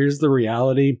 Here's the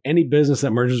reality. Any business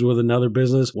that merges with another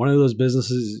business, one of those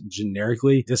businesses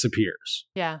generically disappears.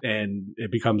 Yeah. And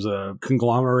it becomes a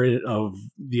conglomerate of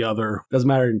the other. Doesn't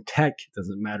matter in tech,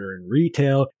 doesn't matter in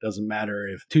retail, doesn't matter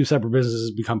if two separate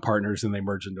businesses become partners and they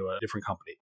merge into a different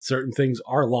company. Certain things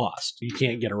are lost. You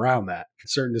can't get around that.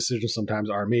 Certain decisions sometimes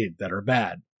are made that are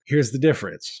bad. Here's the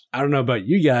difference. I don't know about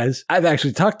you guys. I've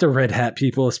actually talked to Red Hat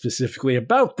people specifically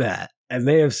about that. And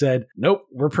they have said, nope,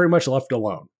 we're pretty much left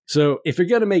alone. So if you're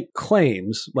going to make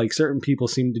claims, like certain people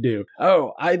seem to do,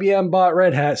 oh, IBM bought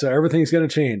Red Hat, so everything's going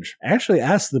to change. Actually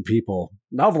ask the people.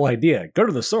 Novel idea. Go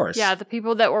to the source. Yeah, the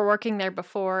people that were working there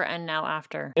before and now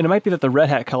after. And it might be that the Red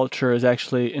Hat culture is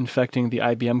actually infecting the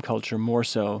IBM culture more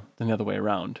so than the other way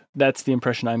around. That's the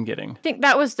impression I'm getting. I think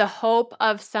that was the hope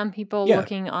of some people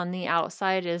looking on the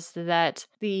outside, is that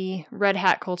the Red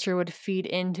Hat culture would feed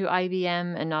into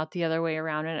IBM and not the other way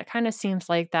around. And it kind of seems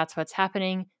like that's what's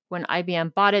happening. When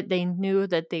IBM bought it, they knew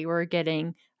that they were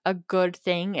getting a good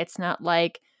thing. It's not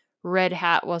like Red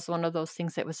Hat was one of those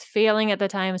things that was failing at the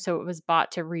time, so it was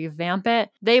bought to revamp it.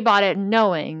 They bought it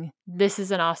knowing this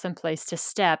is an awesome place to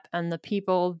step, and the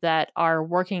people that are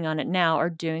working on it now are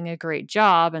doing a great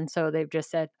job. And so they've just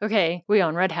said, okay, we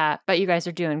own Red Hat, but you guys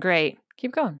are doing great.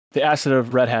 Keep going. The asset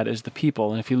of Red Hat is the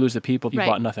people, and if you lose the people, you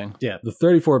bought nothing. Yeah, the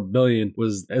 $34 billion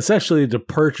was essentially to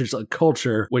purchase a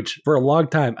culture which for a long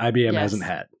time IBM hasn't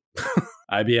had.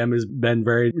 IBM has been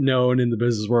very known in the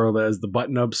business world as the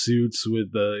button-up suits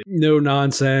with the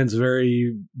no-nonsense,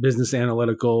 very business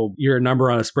analytical, you're a number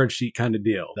on a spreadsheet kind of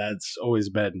deal. That's always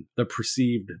been the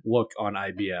perceived look on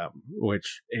IBM,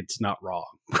 which it's not wrong.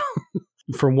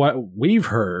 From what we've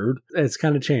heard, it's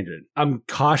kind of changing. I'm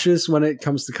cautious when it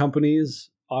comes to companies,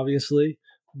 obviously,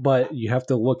 but you have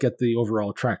to look at the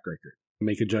overall track record.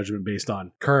 make a judgment based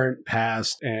on current,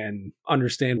 past, and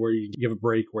understand where you give a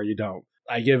break, where you don't.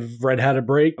 I give Red Hat a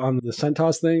break on the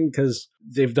CentOS thing because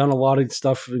they've done a lot of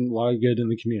stuff and a lot of good in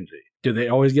the community. Do they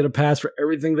always get a pass for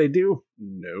everything they do?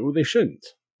 No, they shouldn't.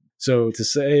 So to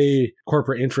say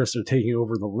corporate interests are taking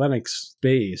over the Linux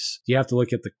space, you have to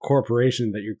look at the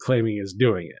corporation that you're claiming is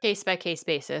doing it. Case by case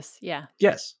basis. Yeah.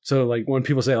 Yes. So like when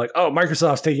people say like, oh,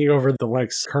 Microsoft's taking over the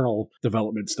Linux kernel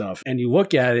development stuff, and you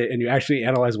look at it and you actually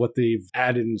analyze what they've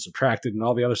added and subtracted and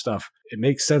all the other stuff, it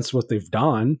makes sense what they've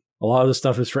done. A lot of the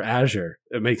stuff is for Azure.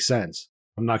 It makes sense.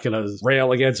 I'm not going to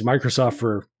rail against Microsoft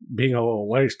for being a little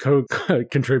Linux code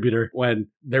contributor when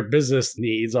their business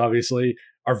needs, obviously,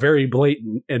 are very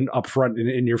blatant and upfront and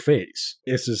in your face.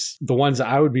 It's just the ones that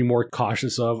I would be more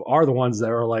cautious of are the ones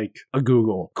that are like a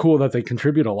Google. Cool that they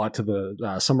contribute a lot to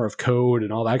the Summer of Code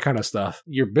and all that kind of stuff.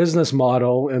 Your business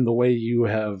model and the way you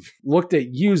have looked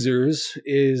at users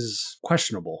is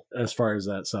questionable as far as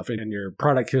that stuff. And your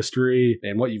product history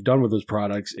and what you've done with those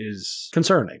products is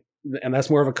concerning. And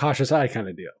that's more of a cautious eye kind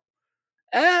of deal.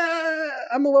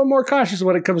 I'm a little more cautious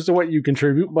when it comes to what you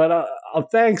contribute, but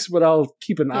thanks, but I'll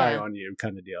keep an eye on you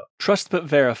kind of deal. Trust but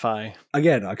verify.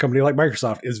 Again, a company like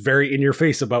Microsoft is very in your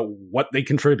face about what they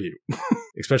contribute,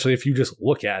 especially if you just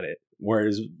look at it.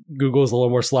 Whereas Google's a little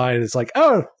more sly and it's like,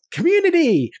 oh,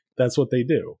 community. That's what they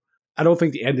do. I don't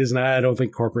think the end is not. I don't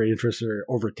think corporate interests are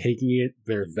overtaking it.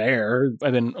 They're there.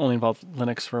 I've been only involved in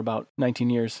Linux for about 19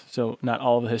 years, so not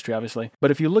all of the history, obviously.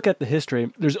 But if you look at the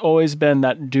history, there's always been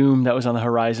that doom that was on the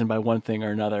horizon by one thing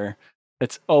or another.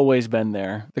 It's always been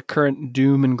there. The current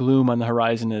doom and gloom on the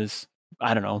horizon is,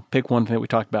 I don't know, pick one thing that we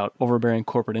talked about, overbearing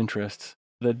corporate interests.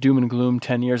 The doom and gloom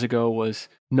 10 years ago was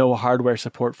no hardware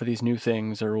support for these new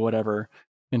things or whatever.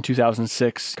 In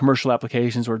 2006, commercial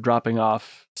applications were dropping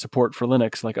off support for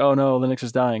Linux, like, oh no, Linux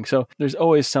is dying. So there's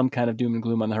always some kind of doom and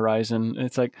gloom on the horizon. And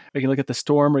it's like, you can look at the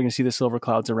storm, or you can see the silver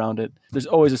clouds around it. There's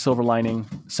always a silver lining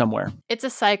somewhere. It's a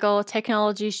cycle.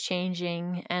 Technology's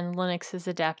changing, and Linux is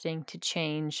adapting to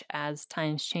change as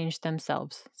times change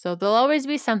themselves. So there'll always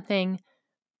be something,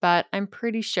 but I'm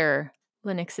pretty sure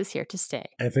Linux is here to stay.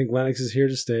 I think Linux is here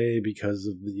to stay because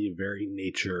of the very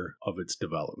nature of its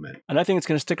development. And I think it's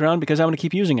going to stick around because I'm going to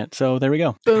keep using it. So there we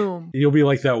go. Boom. You'll be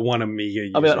like that one Amiga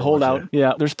user. I'll be that holdout.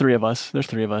 Yeah, there's three of us.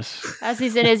 As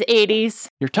he's in his 80s.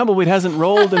 Your tumbleweed hasn't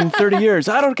rolled in 30 years.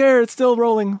 I don't care. It's still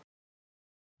rolling.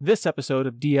 This episode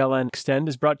of DLN Extend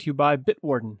is brought to you by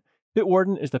Bitwarden.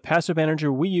 Bitwarden is the password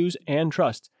manager we use and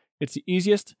trust. It's the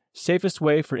easiest, safest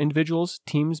way for individuals,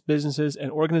 teams, businesses,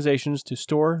 and organizations to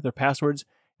store their passwords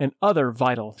and other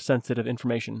vital, sensitive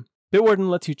information. Bitwarden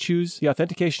lets you choose the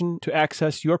authentication to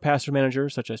access your password manager,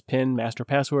 such as PIN, master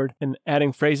password, and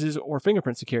adding phrases or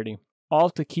fingerprint security,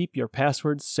 all to keep your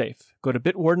passwords safe. Go to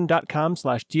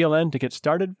bitwarden.com/DLN to get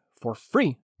started for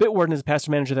free. Bitwarden is a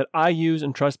password manager that I use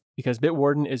and trust because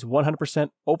Bitwarden is 100%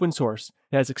 open source.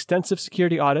 It has extensive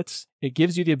security audits. It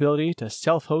gives you the ability to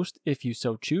self-host if you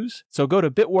so choose. So go to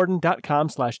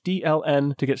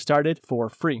bitwarden.com/DLN to get started for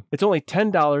free. It's only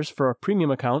 $10 for a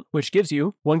premium account, which gives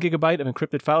you 1 gigabyte of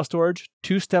encrypted file storage,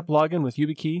 2-step login with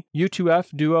YubiKey, U2F,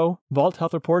 Duo, Vault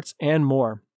Health Reports, and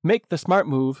more. Make the smart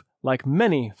move like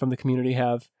many from the community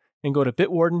have and go to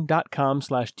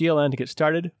bitwarden.com/DLN to get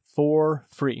started for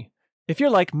free. If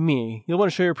you're like me, you'll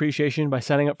want to show your appreciation by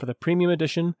signing up for the Premium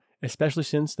Edition, especially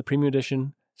since the Premium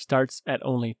Edition starts at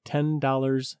only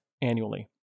 $10 annually.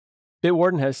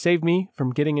 Bitwarden has saved me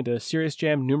from getting into a serious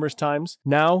jam numerous times.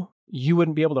 Now, you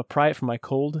wouldn't be able to pry it from my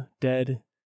cold, dead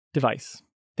device.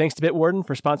 Thanks to Bitwarden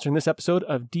for sponsoring this episode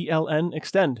of DLN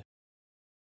Extend.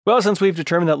 Well, since we've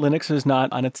determined that Linux is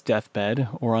not on its deathbed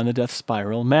or on the death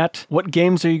spiral, Matt, what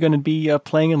games are you going to be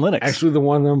playing in Linux? Actually, the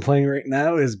one that I'm playing right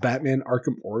now is Batman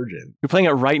Arkham Origin. You're playing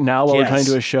it right now while we're trying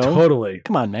to do a show? Totally.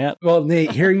 Come on, Matt. Well,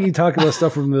 Nate, hearing you talk about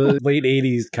stuff from the late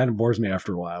 80s kind of bores me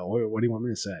after a while. What do you want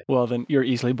me to say? Well, then you're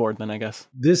easily bored then, I guess.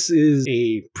 This is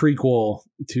a prequel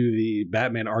to the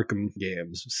Batman Arkham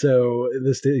games. So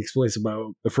this takes place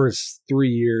about the first 3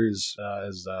 years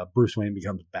as Bruce Wayne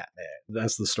becomes Batman.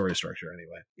 That's the story structure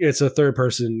anyway. It's a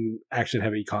third-person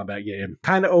action-heavy combat game.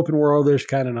 Kind of open-worldish,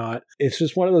 kind of not. It's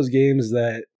just one of those games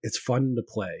that it's fun to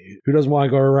play. Who doesn't want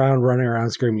to go around running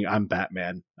around screaming, I'm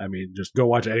Batman? I mean, just go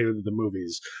watch any of the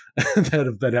movies that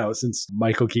have been out since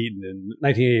Michael Keaton in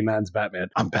 1989's Batman.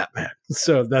 I'm Batman.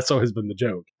 So that's always been the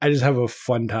joke. I just have a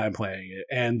fun time playing it.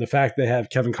 And the fact they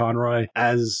have Kevin Conroy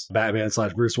as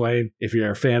Batman/Bruce Wayne, if you're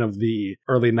a fan of the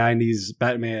early 90s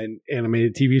Batman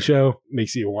animated TV show,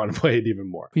 makes you want to play it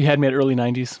even more. You had me at early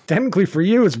 90s. Technically for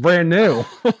you, it's brand new.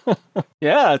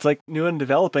 Yeah, it's like new and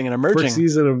developing and emerging. First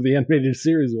season of the animated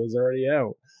series was already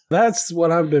out. That's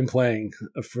what I've been playing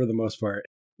for the most part.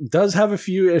 Does have a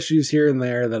few issues here and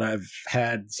there that I've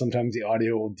had. Sometimes the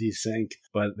audio will desync,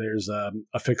 but there's a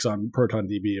fix on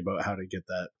ProtonDB about how to get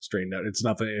that straightened out. It's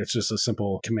nothing. It's just a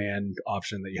simple command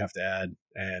option that you have to add,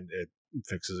 and it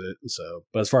fixes it. So,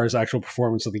 but as far as actual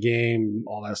performance of the game,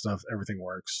 all that stuff, everything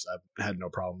works. I've had no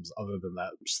problems other than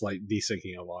that slight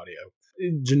desyncing of audio.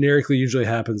 It generically usually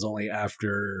happens only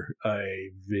after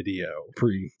a video,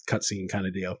 pre-cutscene kind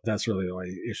of deal. That's really the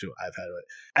only issue I've had with it.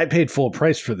 I paid full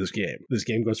price for this game. This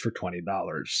game goes for $20.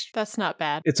 That's not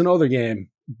bad. It's an older game,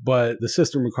 but the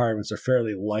system requirements are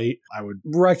fairly light. I would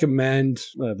recommend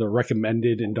the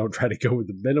recommended and don't try to go with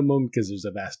the minimum because there's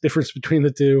a vast difference between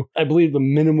the two. I believe the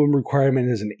minimum requirement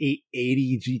is an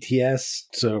 880 GTS.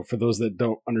 So for those that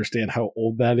don't understand how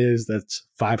old that is, that's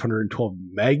 512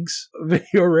 megs of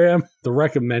video RAM. The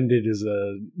recommended is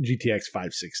a GTX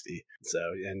 560. So,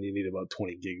 and you need about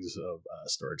 20 gigs of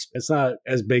storage. It's not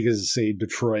as big as, say,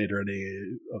 Detroit or any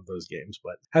of those games,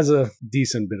 but has a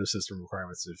decent bit of system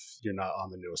requirements if you're not on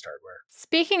the newest hardware.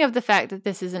 Speaking of the fact that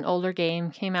this is an older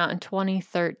game, came out in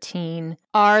 2013,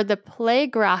 are the play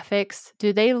graphics,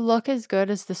 do they look as good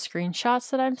as the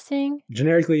screenshots that I'm seeing?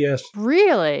 Generically, yes.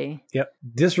 Really? Yep.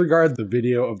 Disregard the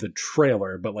video of the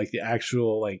trailer, but like the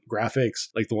actual like graphics,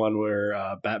 like the one where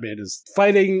Batman is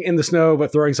fighting in the snow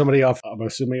but throwing somebody off, I'm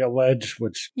assuming, a ledge,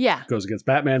 which goes against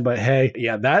Batman. But hey,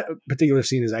 yeah, that particular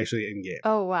scene is actually in game.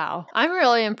 Oh, wow. I'm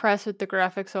really impressed with the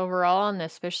graphics overall on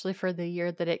this, especially for the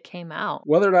year that it came out.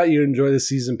 Whether or not you enjoy the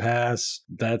season pass,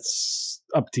 that's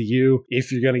up to you.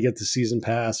 If you're going to get the season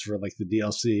pass for like the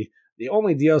DLC, the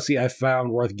only DLC I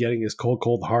found worth getting is Cold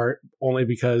Cold Heart, only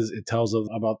because it tells us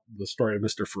about the story of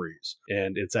Mr. Freeze.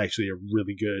 And it's actually a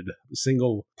really good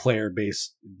single player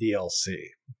based DLC,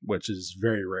 which is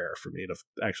very rare for me to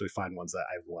actually find ones that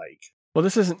I like. Well,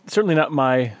 this is certainly not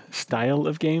my style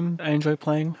of game I enjoy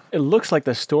playing. It looks like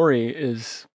the story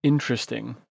is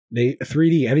interesting.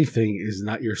 3D anything is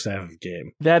not your style of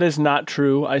game. That is not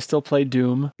true. I still play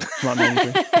Doom. Not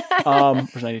 93. Or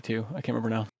 92. I can't remember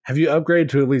now. Have you upgraded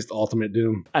to at least Ultimate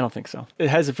Doom? I don't think so. It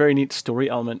has a very neat story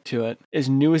element to it. As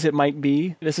new as it might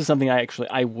be, this is something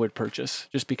I would purchase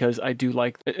just because I do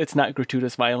like it's not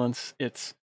gratuitous violence.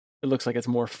 It looks like it's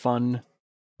more fun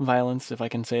violence, if I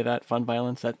can say that. Fun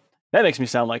violence. That makes me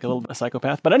sound like a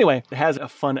psychopath. But anyway, it has a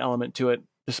fun element to it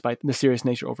despite the serious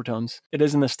nature overtones. It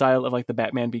is in the style of like the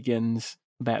Batman Begins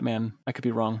Batman. I could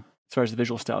be wrong as far as the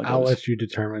visual style goes. I'll let you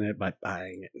determine it by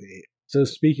buying it. So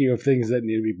speaking of things that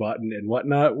need to be bought and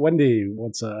whatnot, Wendy,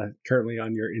 what's currently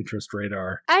on your interest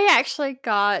radar? I actually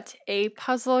got a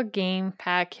puzzle game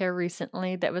pack here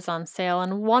recently that was on sale,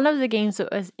 and one of the games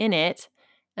that was in it,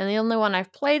 and the only one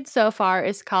I've played so far,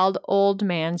 is called Old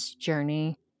Man's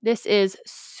Journey. This is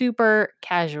super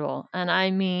casual, and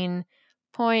I mean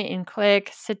point and click,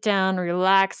 sit down,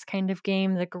 relax kind of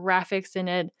game. The graphics in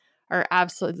it are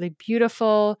absolutely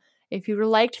beautiful. If you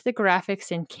liked the graphics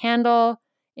in Candle,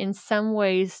 in some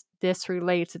ways this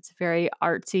relates. It's very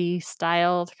artsy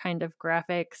styled kind of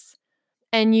graphics.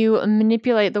 And you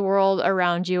manipulate the world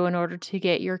around you in order to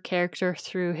get your character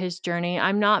through his journey.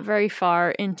 I'm not very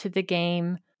far into the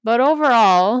game, but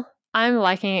overall, I'm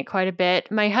liking it quite a bit.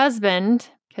 My husband,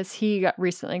 because he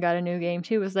recently got a new game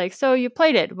too, was like, so you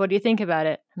played it. What do you think about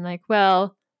it? I'm like,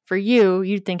 well, for you,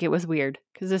 you'd think it was weird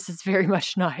because this is very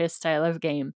much not his style of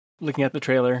game. Looking at the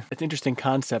trailer, it's an interesting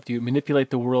concept. You manipulate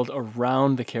the world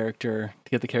around the character to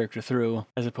get the character through,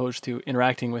 as opposed to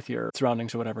interacting with your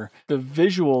surroundings or whatever. The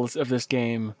visuals of this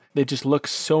game, they just look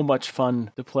so much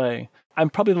fun to play. I'm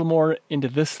probably a little more into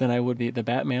this than I would be the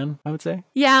Batman, I would say.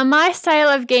 Yeah, my style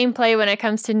of gameplay when it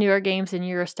comes to newer games and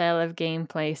your style of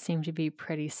gameplay seem to be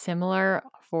pretty similar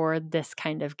for this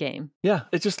kind of game. Yeah,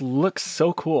 it just looks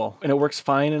so cool. And it works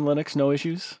fine in Linux, no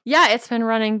issues. Yeah, it's been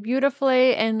running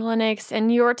beautifully in Linux.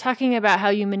 And you were talking about how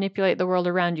you manipulate the world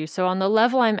around you. So on the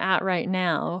level I'm at right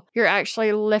now, you're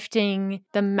actually lifting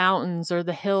the mountains or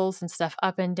the hills and stuff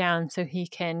up and down so he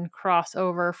can cross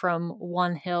over from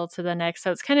one hill to the next.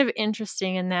 So it's kind of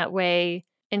interesting in that way.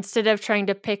 Instead of trying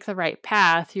to pick the right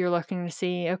path, you're looking to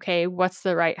see, okay, what's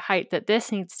the right height that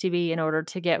this needs to be in order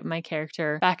to get my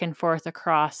character back and forth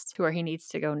across to where he needs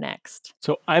to go next.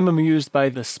 So I'm amused by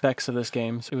the specs of this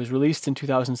game. So it was released in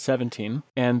 2017,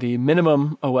 and the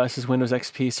minimum OS is Windows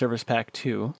XP Service Pack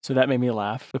 2. So that made me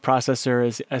laugh. The processor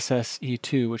is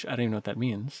SSE2, which I don't even know what that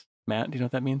means. Matt, do you know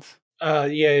what that means? Yeah.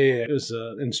 It was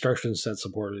instruction set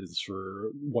supported for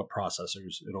what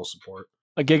processors it'll support.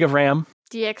 A gig of RAM.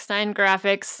 DX9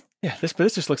 graphics. Yeah, this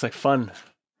just looks like fun.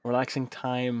 Relaxing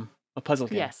time. a puzzle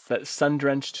game. Yes. That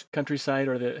sun-drenched countryside,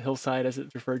 or the hillside as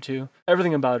it's referred to.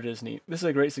 Everything about it is neat. This is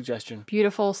a great suggestion.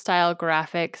 Beautiful style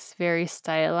graphics, very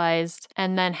stylized,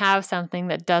 and then have something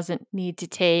that doesn't need to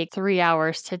take 3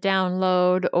 hours to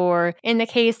download, or in the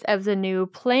case of the new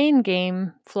plane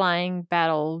game, flying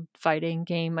battle fighting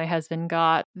game my husband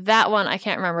got, that one, I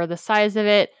can't remember the size of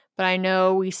it, but I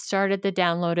know we started the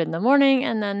download in the morning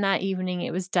and then that evening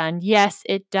it was done. Yes,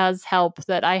 it does help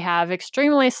that I have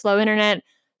extremely slow internet,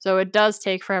 so it does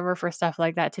take forever for stuff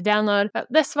like that to download. But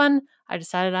this one, I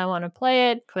decided I want to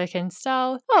play it, click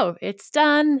install. Oh, it's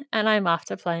done, and I'm off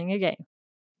to playing a game.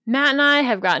 Matt and I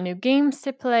have got new games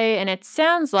to play, and it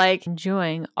sounds like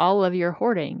enjoying all of your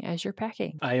hoarding as you're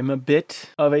packing. I am a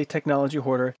bit of a technology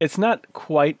hoarder. It's not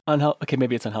quite unhealthy. Okay,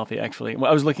 maybe it's unhealthy, actually. When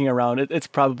I was looking around, it's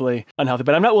probably unhealthy,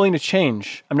 but I'm not willing to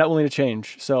change.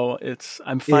 So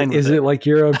I'm fine with it. Is it like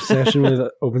your obsession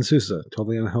with OpenSUSE?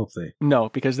 Totally unhealthy. No,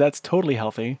 because that's totally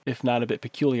healthy, if not a bit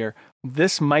peculiar.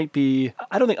 This might be,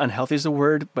 I don't think unhealthy is the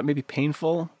word, but maybe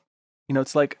painful.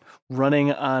 It's like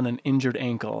running on an injured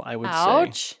ankle, I would say.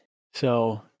 Ouch.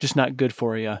 So just not good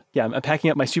for you. Yeah, I'm packing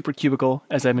up my super cubicle,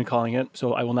 as I've been calling it.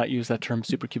 So I will not use that term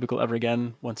super cubicle ever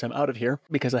again once I'm out of here,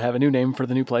 because I have a new name for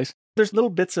the new place. There's little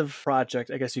bits of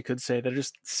project, I guess you could say, that are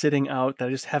just sitting out that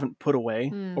I just haven't put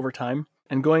away over time.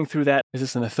 And going through that, is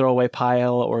this in the throwaway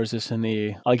pile or is this in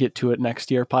the I'll get to it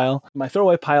next year pile? My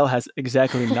throwaway pile has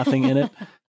exactly nothing in it.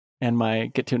 And my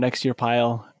get to it next year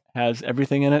pile has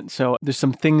everything in it. So there's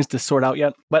some things to sort out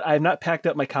yet. But I have not packed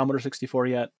up my Commodore 64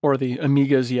 yet, or the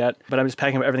Amigas yet. But I'm just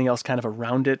packing up everything else kind of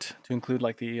around it to include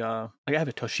like I have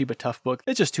a Toshiba Toughbook.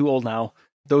 It's just too old now.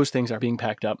 Those things are being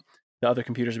packed up. The other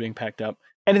computers are being packed up.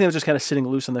 Anything that's just kind of sitting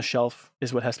loose on the shelf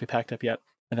is what has to be packed up yet.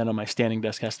 And then on my standing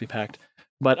desk has to be packed.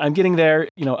 But I'm getting there.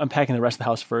 I'm packing the rest of the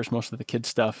house first, most of the kids'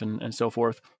 stuff and so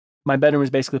forth. My bedroom is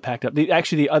basically packed up.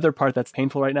 The other part that's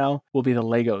painful right now will be the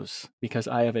Legos, because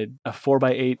I have a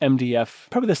 4x8 MDF,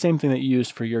 probably the same thing that you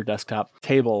used for your desktop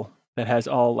table, that has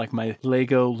all like my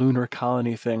Lego lunar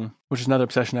colony thing, which is another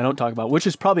obsession I don't talk about, which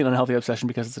is probably an unhealthy obsession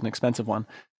because it's an expensive one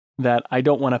that I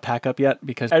don't want to pack up yet,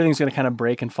 because everything's going to kind of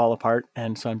break and fall apart.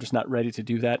 And so I'm just not ready to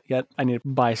do that yet. I need to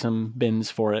buy some bins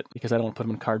for it, because I don't want to put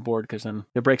them in cardboard, because then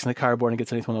if it breaks in the cardboard and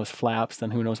gets underneath one of those flaps, then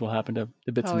who knows what will happen to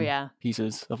the bits and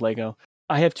pieces of Lego.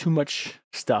 I have too much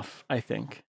stuff, I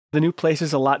think. The new place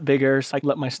is a lot bigger, so I can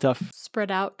let my stuff spread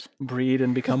out, breed,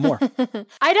 and become more.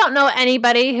 I don't know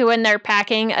anybody who, when they're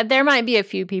packing, there might be a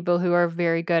few people who are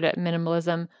very good at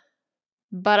minimalism,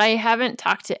 but I haven't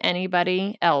talked to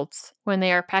anybody else when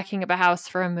they are packing up a house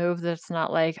for a move that's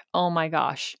not like, oh my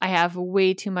gosh, I have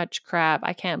way too much crap.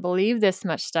 I can't believe this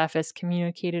much stuff is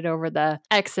communicated over the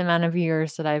X amount of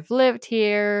years that I've lived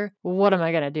here. What am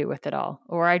I going to do with it all?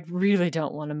 Or I really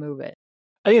don't want to move it.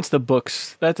 I think it's the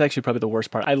books. That's actually probably the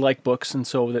worst part. I like books, and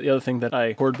so the other thing that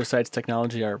I hoard besides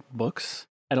technology are books.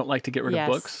 I don't like to get rid of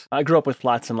books. I grew up with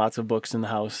lots and lots of books in the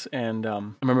house, and I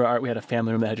remember we had a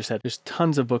family room that just had just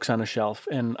tons of books on a shelf,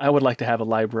 and I would like to have a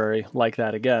library like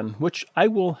that again, which I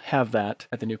will have that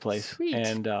at the new place. Sweet.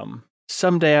 And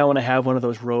someday I want to have one of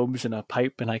those robes and a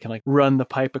pipe, and I can like run the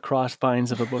pipe across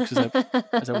spines of the books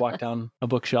as I walk down a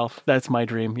bookshelf. That's my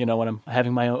dream, when I'm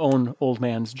having my own old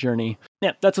man's journey.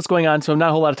 Yeah, that's what's going on. So not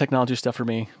a whole lot of technology stuff for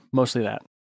me, mostly that.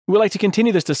 We'd like to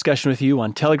continue this discussion with you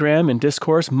on Telegram and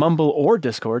Discourse, Mumble, or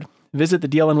Discord. Visit the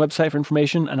DLN website for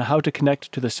information on how to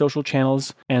connect to the social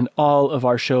channels and all of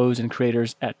our shows and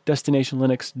creators at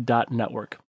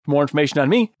destinationlinux.network. For more information on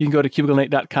me, you can go to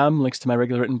cubiclenate.com. Links to my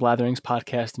regular written blatherings,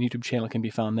 podcast, and YouTube channel can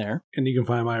be found there. And you can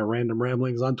find my random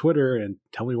ramblings on Twitter and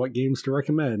tell me what games to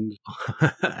recommend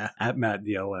at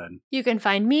MattDLN. You can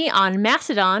find me on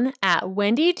Mastodon at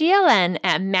WendyDLN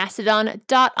at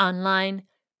mastodon.online.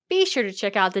 Be sure to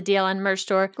check out the DLN merch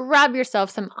store. Grab yourself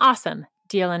some awesome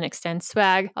DLN Extend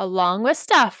swag along with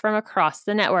stuff from across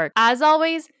the network. As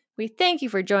always, we thank you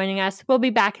for joining us. We'll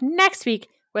be back next week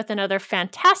with another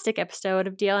fantastic episode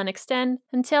of DLN Extend.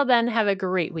 Until then, have a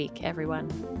great week,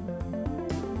 everyone.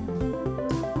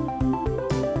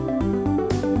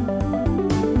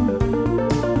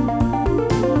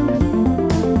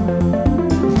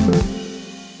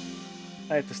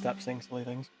 I have to stop saying silly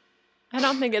things. I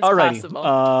don't think it's Alrighty. possible.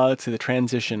 Let's see the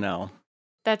transition now.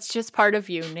 That's just part of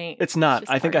you, Nate. It's not.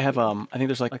 I think I have I think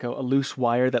there's like a loose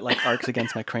wire that like arcs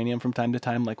against my cranium from time to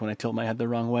time, like when I tilt my head the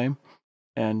wrong way.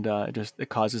 And it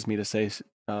causes me to say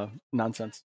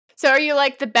nonsense. So are you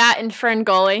like the Bat and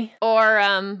Ferngully?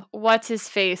 Or what's his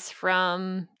face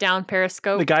from Down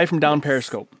Periscope? The guy from Down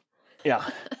Periscope. Yeah.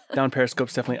 Down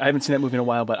Periscope's definitely. I haven't seen that movie in a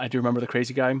while, but I do remember the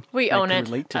crazy guy. We own it.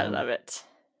 Relate to I him. love it.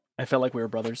 I felt like we were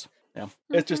brothers. Yeah,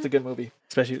 it's just a good movie,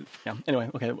 especially. Yeah. Anyway,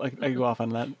 okay, I can go off on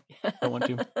that. Don't want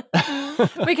to.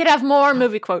 We could have more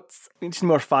movie quotes. We need some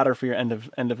more fodder for your end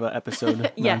of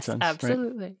episode Yes, nonsense.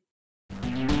 absolutely.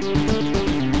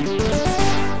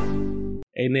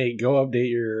 Hey Nate, go update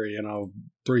your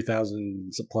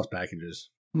 3,000 plus packages.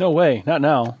 No way, not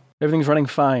now. Everything's running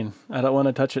fine. I don't want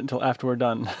to touch it until after we're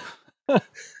done.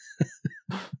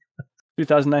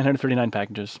 2,939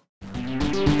 packages. Let's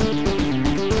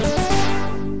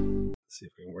see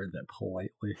if we can word that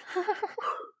politely.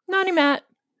 Naughty Matt.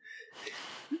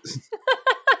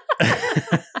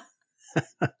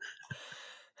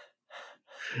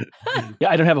 Yeah,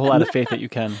 I don't have a whole lot of faith that you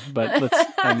can, but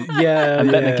I'm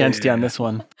betting against you on this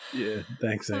one. Yeah,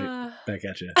 thanks, Nate. Back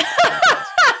at you.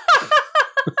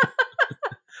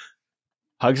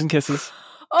 Hugs and kisses.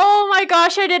 Oh my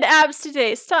gosh, I did abs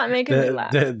today. Stop making me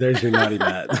laugh. There's your naughty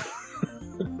Matt.